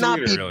may not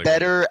be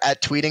better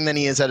at tweeting than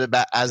he is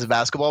as a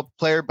basketball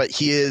player, but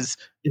he is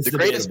the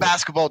greatest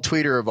basketball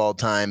tweeter of all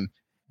time.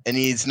 and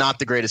he's not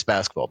the greatest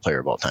basketball player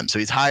of all time. So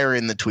he's higher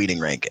in the tweeting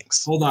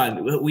rankings. Hold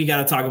on. We got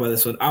to talk about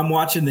this one. I'm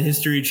watching the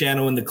History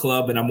Channel in the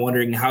club, and I'm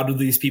wondering, how do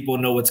these people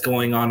know what's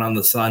going on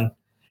the sun?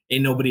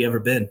 Ain't nobody ever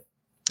been.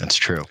 That's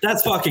true.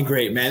 That's fucking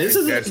great, man. He's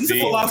a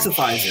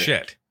philosophizer.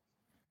 Shit.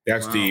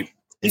 That's deep.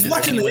 He's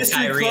watching the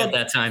History Kyrie Club at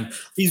that time.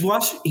 He's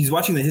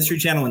watching the History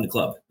Channel in the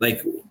club.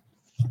 Like,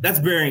 that's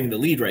burying the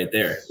lead right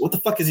there. What the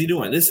fuck is he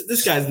doing?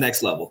 This guy's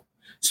next level.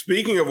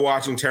 Speaking of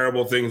watching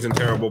terrible things in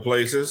terrible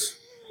places,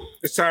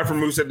 it's time for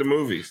Moose at the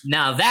Movies.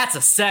 Now that's a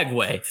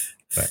segue.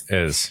 That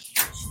is.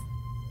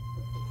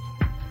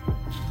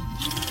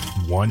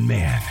 One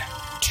man,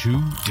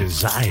 two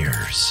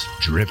desires,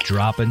 drip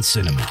drop and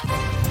cinema.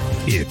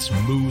 It's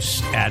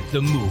Moose at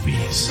the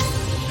Movies.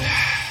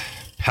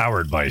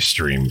 Powered by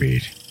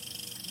Streambeat.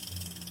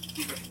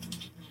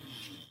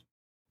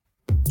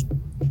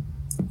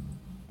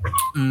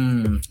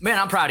 Man,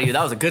 I'm proud of you.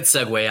 That was a good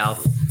segue,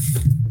 Alf.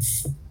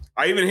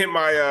 I even hit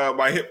my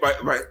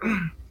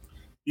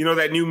you know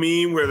that new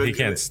meme where He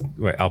can't.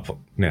 Wait, I'll put.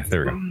 Yeah,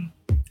 there we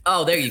go.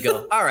 Oh, there you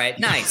go. All right,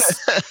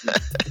 nice.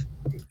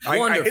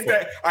 Wonderful.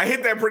 I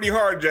hit that pretty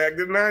hard, Jack,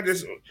 didn't I?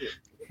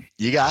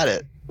 You got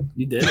it.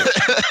 You did it.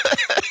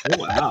 Oh,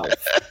 wow.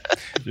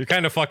 You're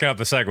kind of fucking up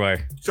the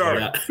segue. Sorry.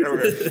 Yeah.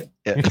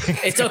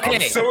 It's okay.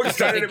 I'm so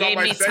excited It about gave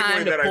my me time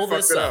segue to that I pull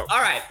fucked this it up. up.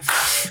 All right.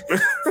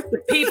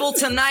 People,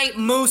 tonight,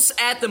 Moose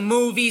at the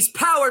Movies,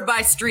 powered by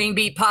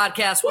Streambeat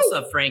Podcast. What's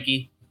up,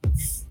 Frankie?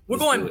 We're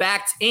going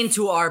back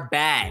into our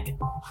bag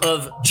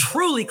of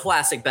truly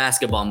classic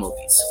basketball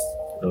movies.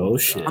 Oh,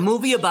 shit. A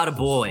movie about a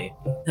boy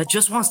that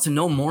just wants to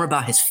know more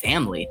about his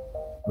family.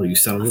 Oh, you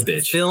son of a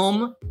bitch.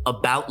 Film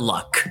about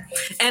luck.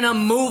 And a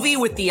movie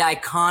with the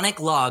iconic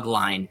log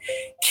line,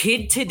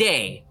 Kid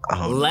Today,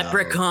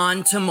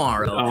 Leprechaun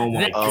Tomorrow. Oh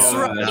my That's God.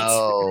 right.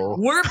 No.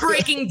 We're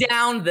breaking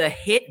down the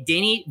hit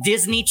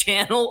Disney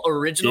Channel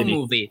original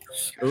movie,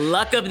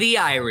 Luck of the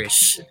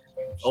Irish.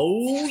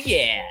 Oh,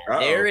 yeah.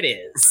 There it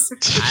is.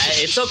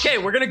 It's okay.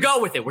 We're going to go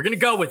with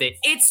it.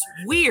 It's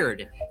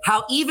weird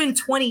how even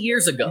 20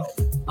 years ago,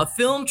 a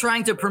film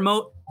trying to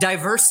promote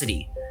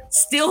diversity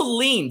still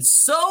leaned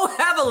so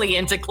heavily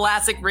into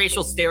classic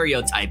racial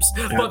stereotypes.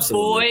 Absolutely. But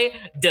boy,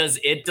 does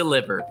it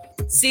deliver.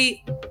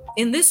 See,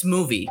 in this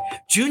movie,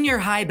 junior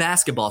high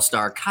basketball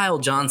star Kyle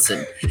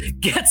Johnson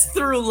gets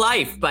through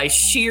life by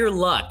sheer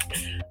luck.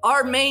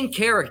 Our main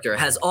character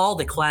has all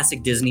the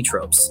classic Disney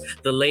tropes.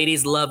 The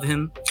ladies love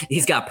him.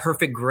 He's got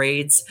perfect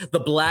grades. The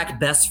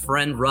black best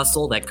friend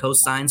Russell that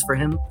co-signs for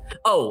him.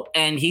 Oh,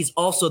 and he's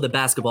also the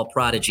basketball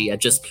prodigy at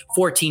just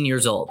 14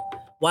 years old.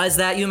 Why is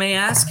that, you may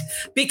ask?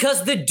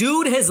 Because the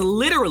dude has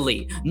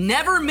literally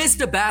never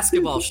missed a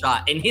basketball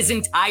shot in his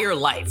entire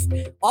life.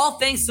 All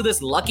thanks to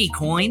this lucky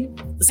coin.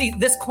 See,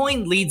 this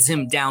coin leads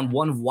him down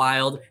one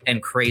wild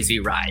and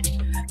crazy ride.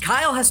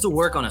 Kyle has to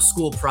work on a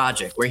school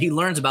project where he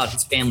learns about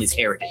his family's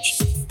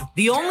heritage.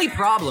 The only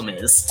problem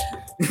is,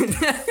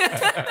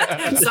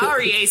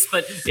 sorry, Ace,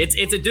 but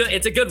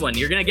it's a good one.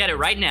 You're gonna get it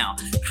right now.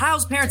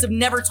 Kyle's parents have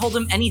never told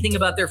him anything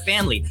about their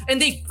family,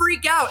 and they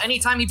freak out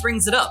anytime he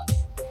brings it up.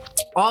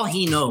 All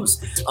he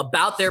knows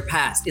about their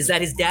past is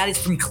that his dad is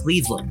from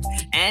Cleveland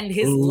and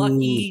his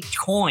lucky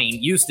coin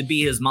used to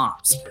be his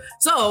mom's.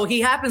 So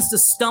he happens to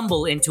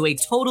stumble into a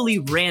totally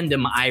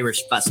random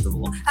Irish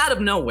festival out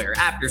of nowhere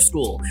after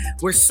school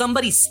where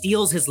somebody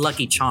steals his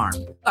lucky charm.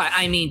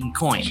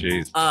 Coin.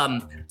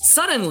 Jeez.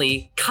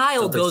 Suddenly,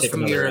 Kyle goes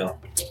from your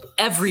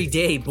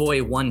everyday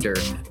boy wonder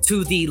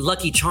to the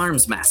Lucky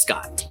Charms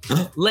mascot,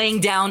 laying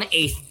down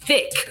a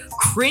thick,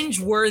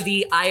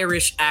 cringe-worthy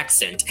Irish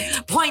accent,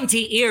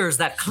 pointy ears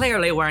that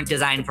clearly weren't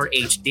designed for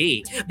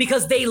HD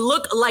because they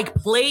look like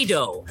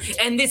Play-Doh.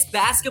 And this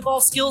basketball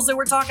skills that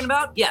we're talking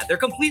about, yeah, they're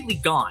completely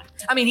gone.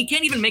 I mean, he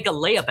can't even make a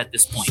layup at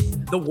this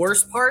point. The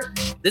worst part,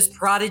 this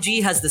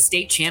prodigy has the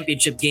state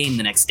championship game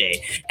the next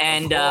day.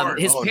 And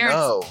his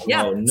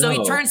parents, so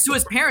he turns to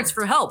his parents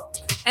for help.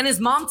 And his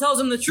mom tells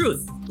him the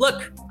truth.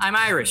 Look, I'm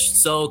Irish,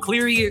 so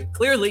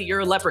clearly you're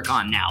a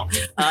leprechaun now.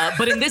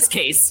 But in this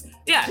case,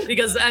 yeah,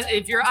 because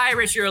if you're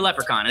Irish, you're a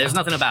leprechaun. There's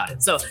nothing about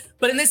it. So,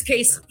 but in this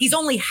case, he's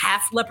only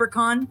half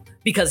leprechaun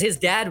because his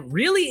dad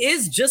really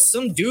is just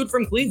some dude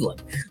from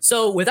Cleveland.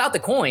 So without the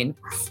coin,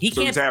 he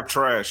can't. He's half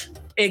trash.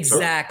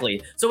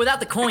 Exactly. So without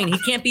the coin, he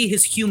can't be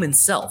his human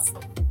self.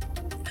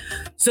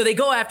 So they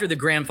go after the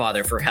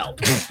grandfather for help.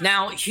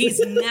 Now, he's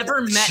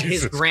never met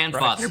his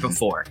grandfather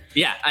before.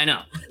 Yeah, I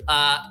know.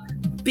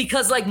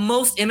 Because like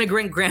most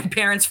immigrant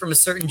grandparents from a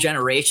certain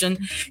generation,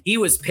 he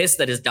was pissed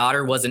that his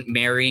daughter wasn't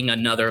marrying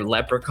another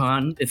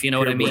leprechaun, if you know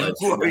what I mean.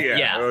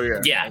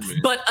 Yeah.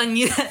 But a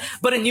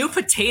new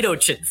potato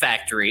chip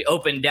factory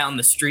opened down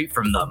the street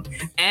from them.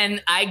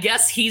 And I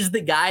guess he's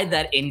the guy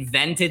that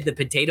invented the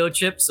potato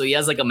chip. So he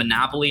has like a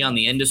monopoly on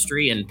the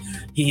industry and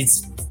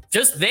he's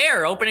just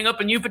there opening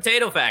up a new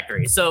potato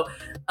factory. So,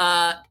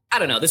 I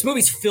don't know. This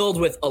movie's filled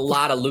with a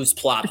lot of loose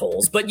plot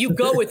holes, but you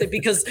go with it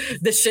because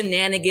the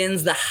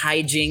shenanigans, the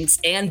hijinks,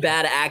 and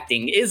bad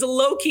acting is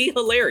low-key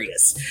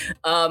hilarious.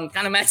 Kind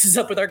of matches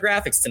up with our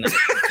graphics tonight.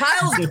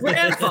 Kyle's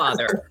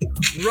grandfather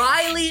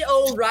Riley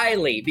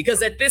O'Reilly,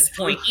 because at this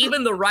point,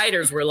 even the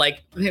writers were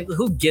like,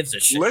 who gives a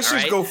shit? Let's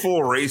just go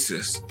full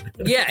racist.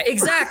 Yeah,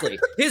 exactly.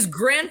 His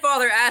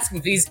grandfather asked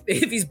him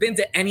if he's been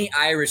to any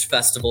Irish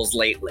festivals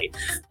lately.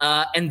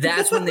 And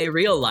that's when they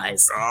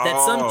realized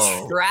that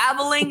some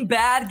traveling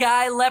bad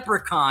guy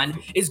leprechaun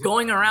is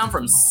going around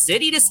from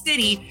city to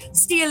city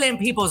stealing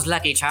people's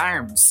lucky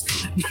charms.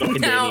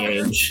 Now,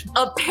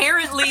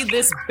 apparently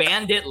this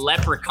bandit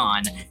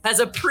leprechaun has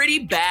a pretty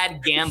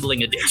bad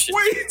gambling addiction.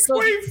 Wait,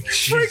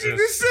 Frankie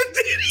just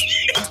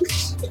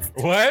said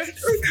What?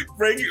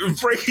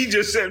 Frankie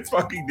just said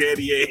fucking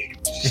Daddy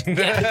Ainge.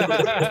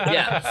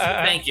 Yeah,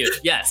 thank you.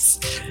 Yes.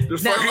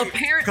 Now,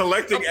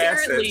 collecting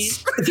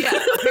assets. Yeah,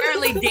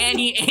 apparently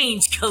Danny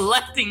Ainge,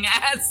 collecting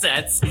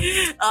assets,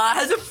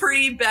 has a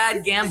pretty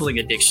bad gambling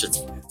addiction.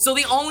 So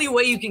the only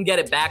way you can get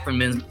it back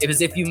from him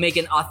is if you make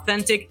an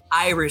authentic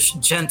Irish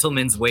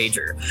gentleman's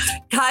wager.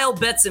 Kyle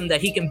bets him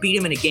that he can beat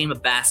him in a game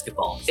of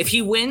basketball. If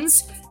he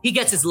wins, he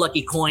gets his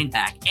lucky coin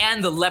back,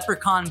 and the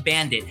leprechaun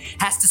bandit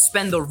has to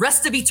spend the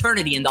rest of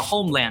eternity in the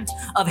homeland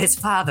of his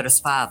father's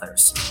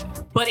fathers.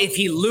 But if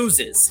he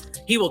loses,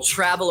 he will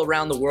travel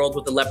around the world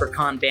with the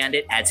leprechaun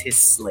bandit as his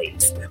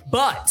slave.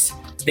 But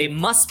they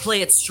must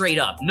play it straight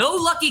up. No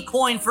lucky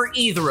coin for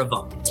either of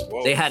them.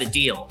 Whoa. They had a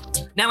deal.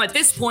 Now, at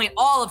this point,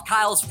 all of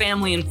Kyle's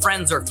family and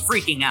friends are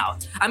freaking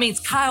out. I mean,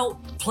 is Kyle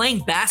playing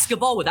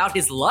basketball without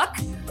his luck?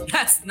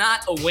 That's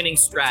not a winning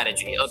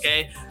strategy,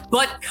 okay?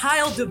 But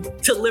Kyle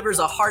delivers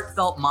a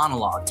heartfelt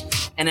monologue.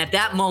 And at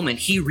that moment,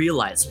 he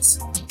realizes,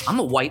 I'm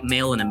a white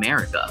male in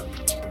America.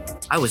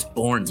 I was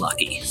born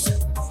lucky.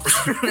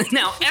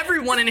 Now,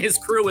 everyone in his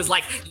crew is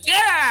like,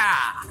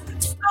 yeah!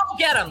 Go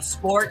get him,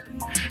 sport.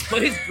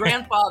 But his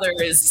grandfather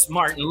is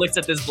smart and looks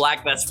at this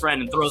black best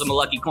friend and throws him a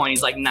lucky coin.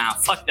 He's like, nah,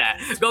 fuck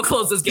that. Go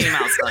close this game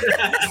out, son.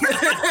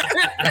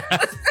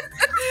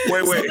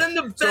 Wait.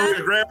 So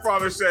his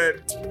grandfather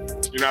said,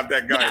 you're not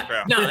that guy,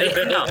 pal. No.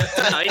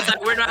 He's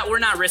like, we're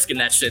not risking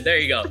that shit. There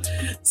you go.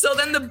 So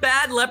then the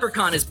bad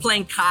leprechaun is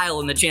playing Kyle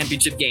in the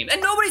championship game,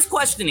 and nobody's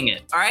questioning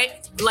it, all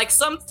right? Like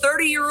some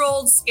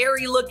 30-year-old,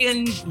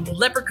 scary-looking,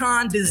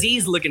 leprechaun,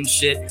 disease-looking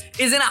shit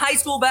is in a high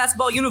school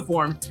basketball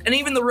uniform, and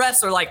even the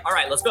refs are like, all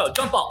right, let's go.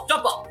 Jump ball.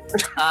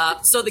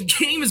 So the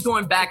game is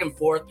going back and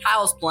forth.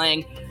 Kyle's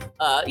playing.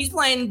 He's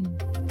playing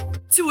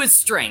to his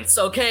strengths,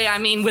 okay? I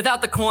mean,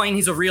 without the coin,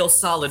 he's a real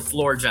solid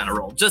floor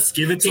general. Just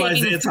give it to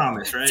Isaiah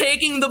Thomas, right?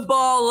 Taking the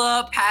ball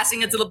up,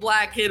 passing it to the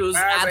black kid who's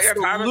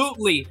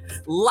absolutely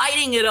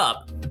lighting it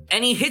up.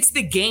 And he hits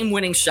the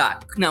game-winning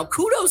shot. Now,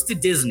 kudos to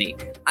Disney.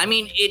 I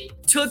mean,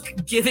 it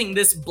took giving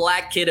this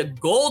black kid a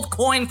gold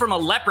coin from a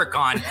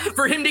leprechaun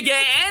for him to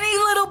get any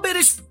little bit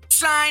of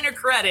shine or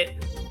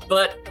credit.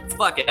 But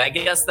fuck it, I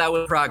guess that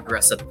was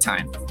progress at the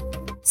time.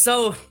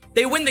 So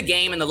they win the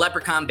game, and the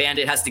leprechaun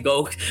bandit has to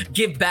go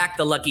give back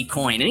the lucky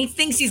coin. And he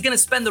thinks he's going to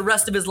spend the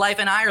rest of his life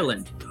in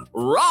Ireland.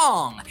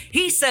 Wrong!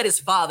 He said his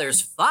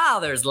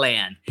father's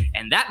land,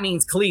 and that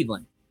means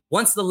Cleveland.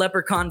 Once the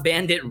leprechaun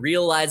bandit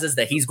realizes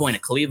that he's going to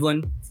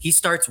Cleveland, he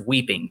starts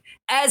weeping,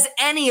 as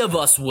any of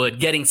us would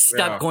getting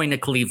stuck going to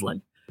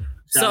Cleveland.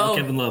 So,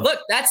 look,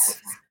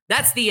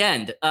 that's the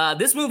end.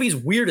 This movie's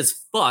weird as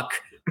fuck.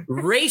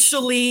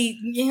 Racially,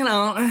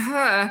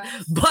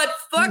 but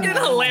fucking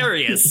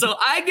hilarious. So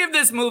I give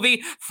this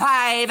movie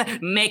 5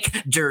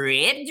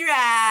 McDrip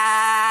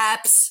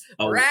drops.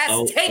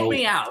 Take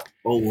me out.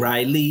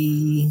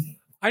 O'Reilly.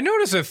 I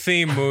notice a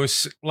theme,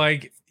 Moose.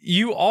 Like,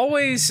 you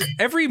always,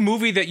 every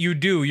movie that you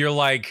do, you're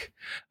like,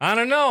 I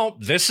don't know,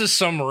 this is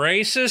some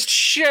racist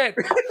shit.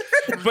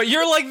 But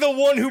you're like the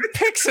one who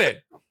picks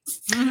it.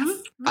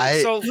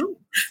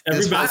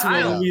 Every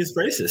basketball movie is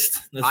racist.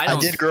 I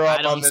did grow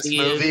up on this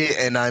movie,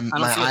 and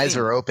my eyes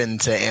are open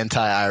to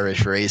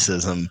anti-Irish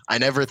racism. I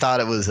never thought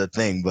it was a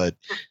thing, but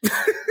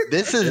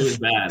this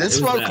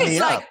woke me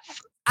up.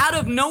 Out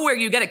of nowhere,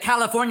 you get a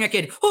California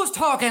kid who's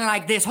talking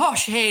like this. Oh,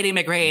 Shady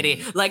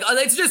McGrady. Like,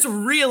 it's just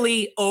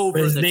really over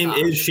the top. His name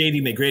is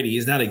Shady McGrady.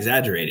 He's not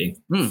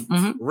exaggerating.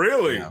 Mm-hmm.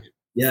 Really? Yeah.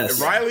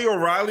 Yes. Riley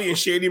O'Reilly and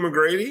Shady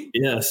McGrady?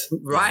 Yes.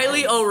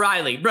 Riley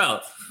O'Reilly. Bro.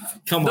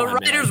 Come on, the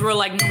writers were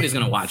like, nobody's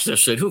going to watch this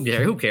shit.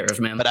 Who cares,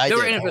 man? But they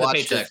were in it for the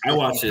paycheck. I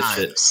watched this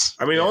shit.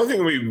 I mean, the only thing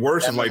that would be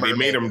worse is like they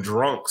made them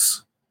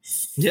drunks.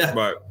 Yeah.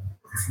 But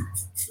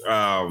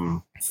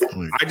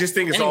I just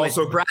think it's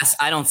also brass.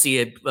 I don't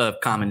see a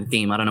common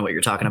theme. I don't know what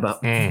you're talking about.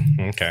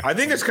 Okay. I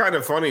think it's kind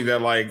of funny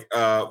that like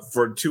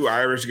for 2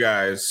 Irish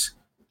guys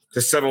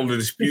to settle the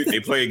dispute, they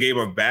play a game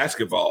of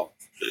basketball.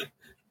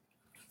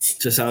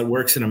 Just how it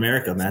works in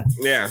America, man.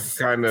 Yeah,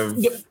 kind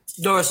of.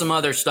 There was some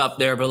other stuff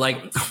there, but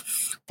like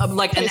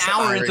an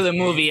hour into the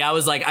movie, I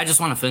was like, I just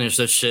want to finish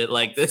this shit.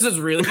 Like, this is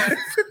really.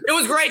 It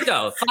was great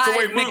though.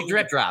 5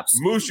 McDrip drops.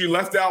 Moose, you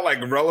left out like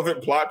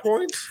relevant plot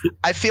points.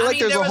 I feel like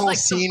there's a whole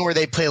scene where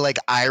they play like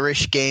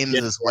Irish games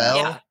as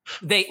well.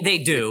 Yeah, they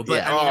do,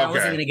 but I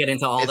wasn't going to get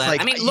into all that.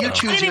 Like, I mean,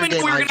 look, I didn't even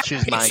know we were going to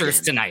have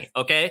pictures tonight.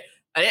 Okay,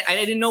 I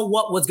didn't know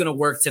what was going to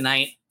work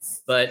tonight.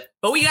 But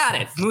we got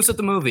it. Moose at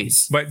the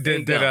movies. But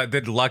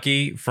did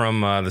Lucky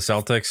from the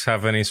Celtics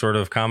have any sort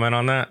of comment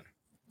on that?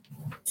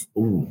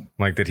 Ooh.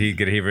 Like, did he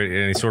get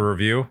any sort of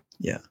review?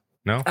 Yeah.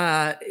 No.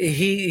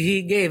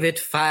 He gave it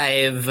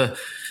 5.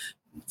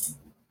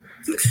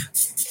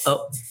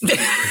 Oh.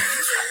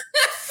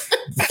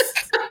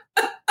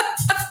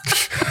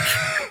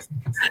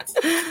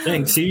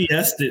 Thanks.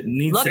 CBS didn't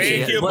need to.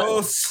 Thank you,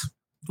 boss.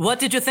 What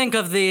did you think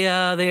of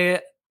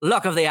the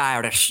luck of the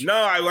Irish? No,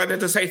 I wanted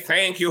to say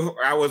thank you.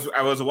 I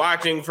was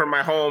watching from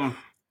my home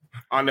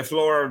on the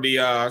floor of the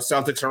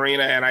Celtics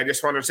arena, and I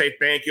just want to say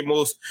thank you,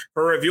 Moose,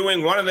 for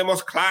reviewing one of the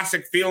most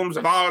classic films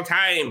of all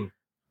time.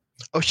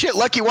 Oh shit,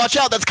 Lucky, watch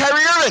out! That's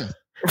Kyrie Irving.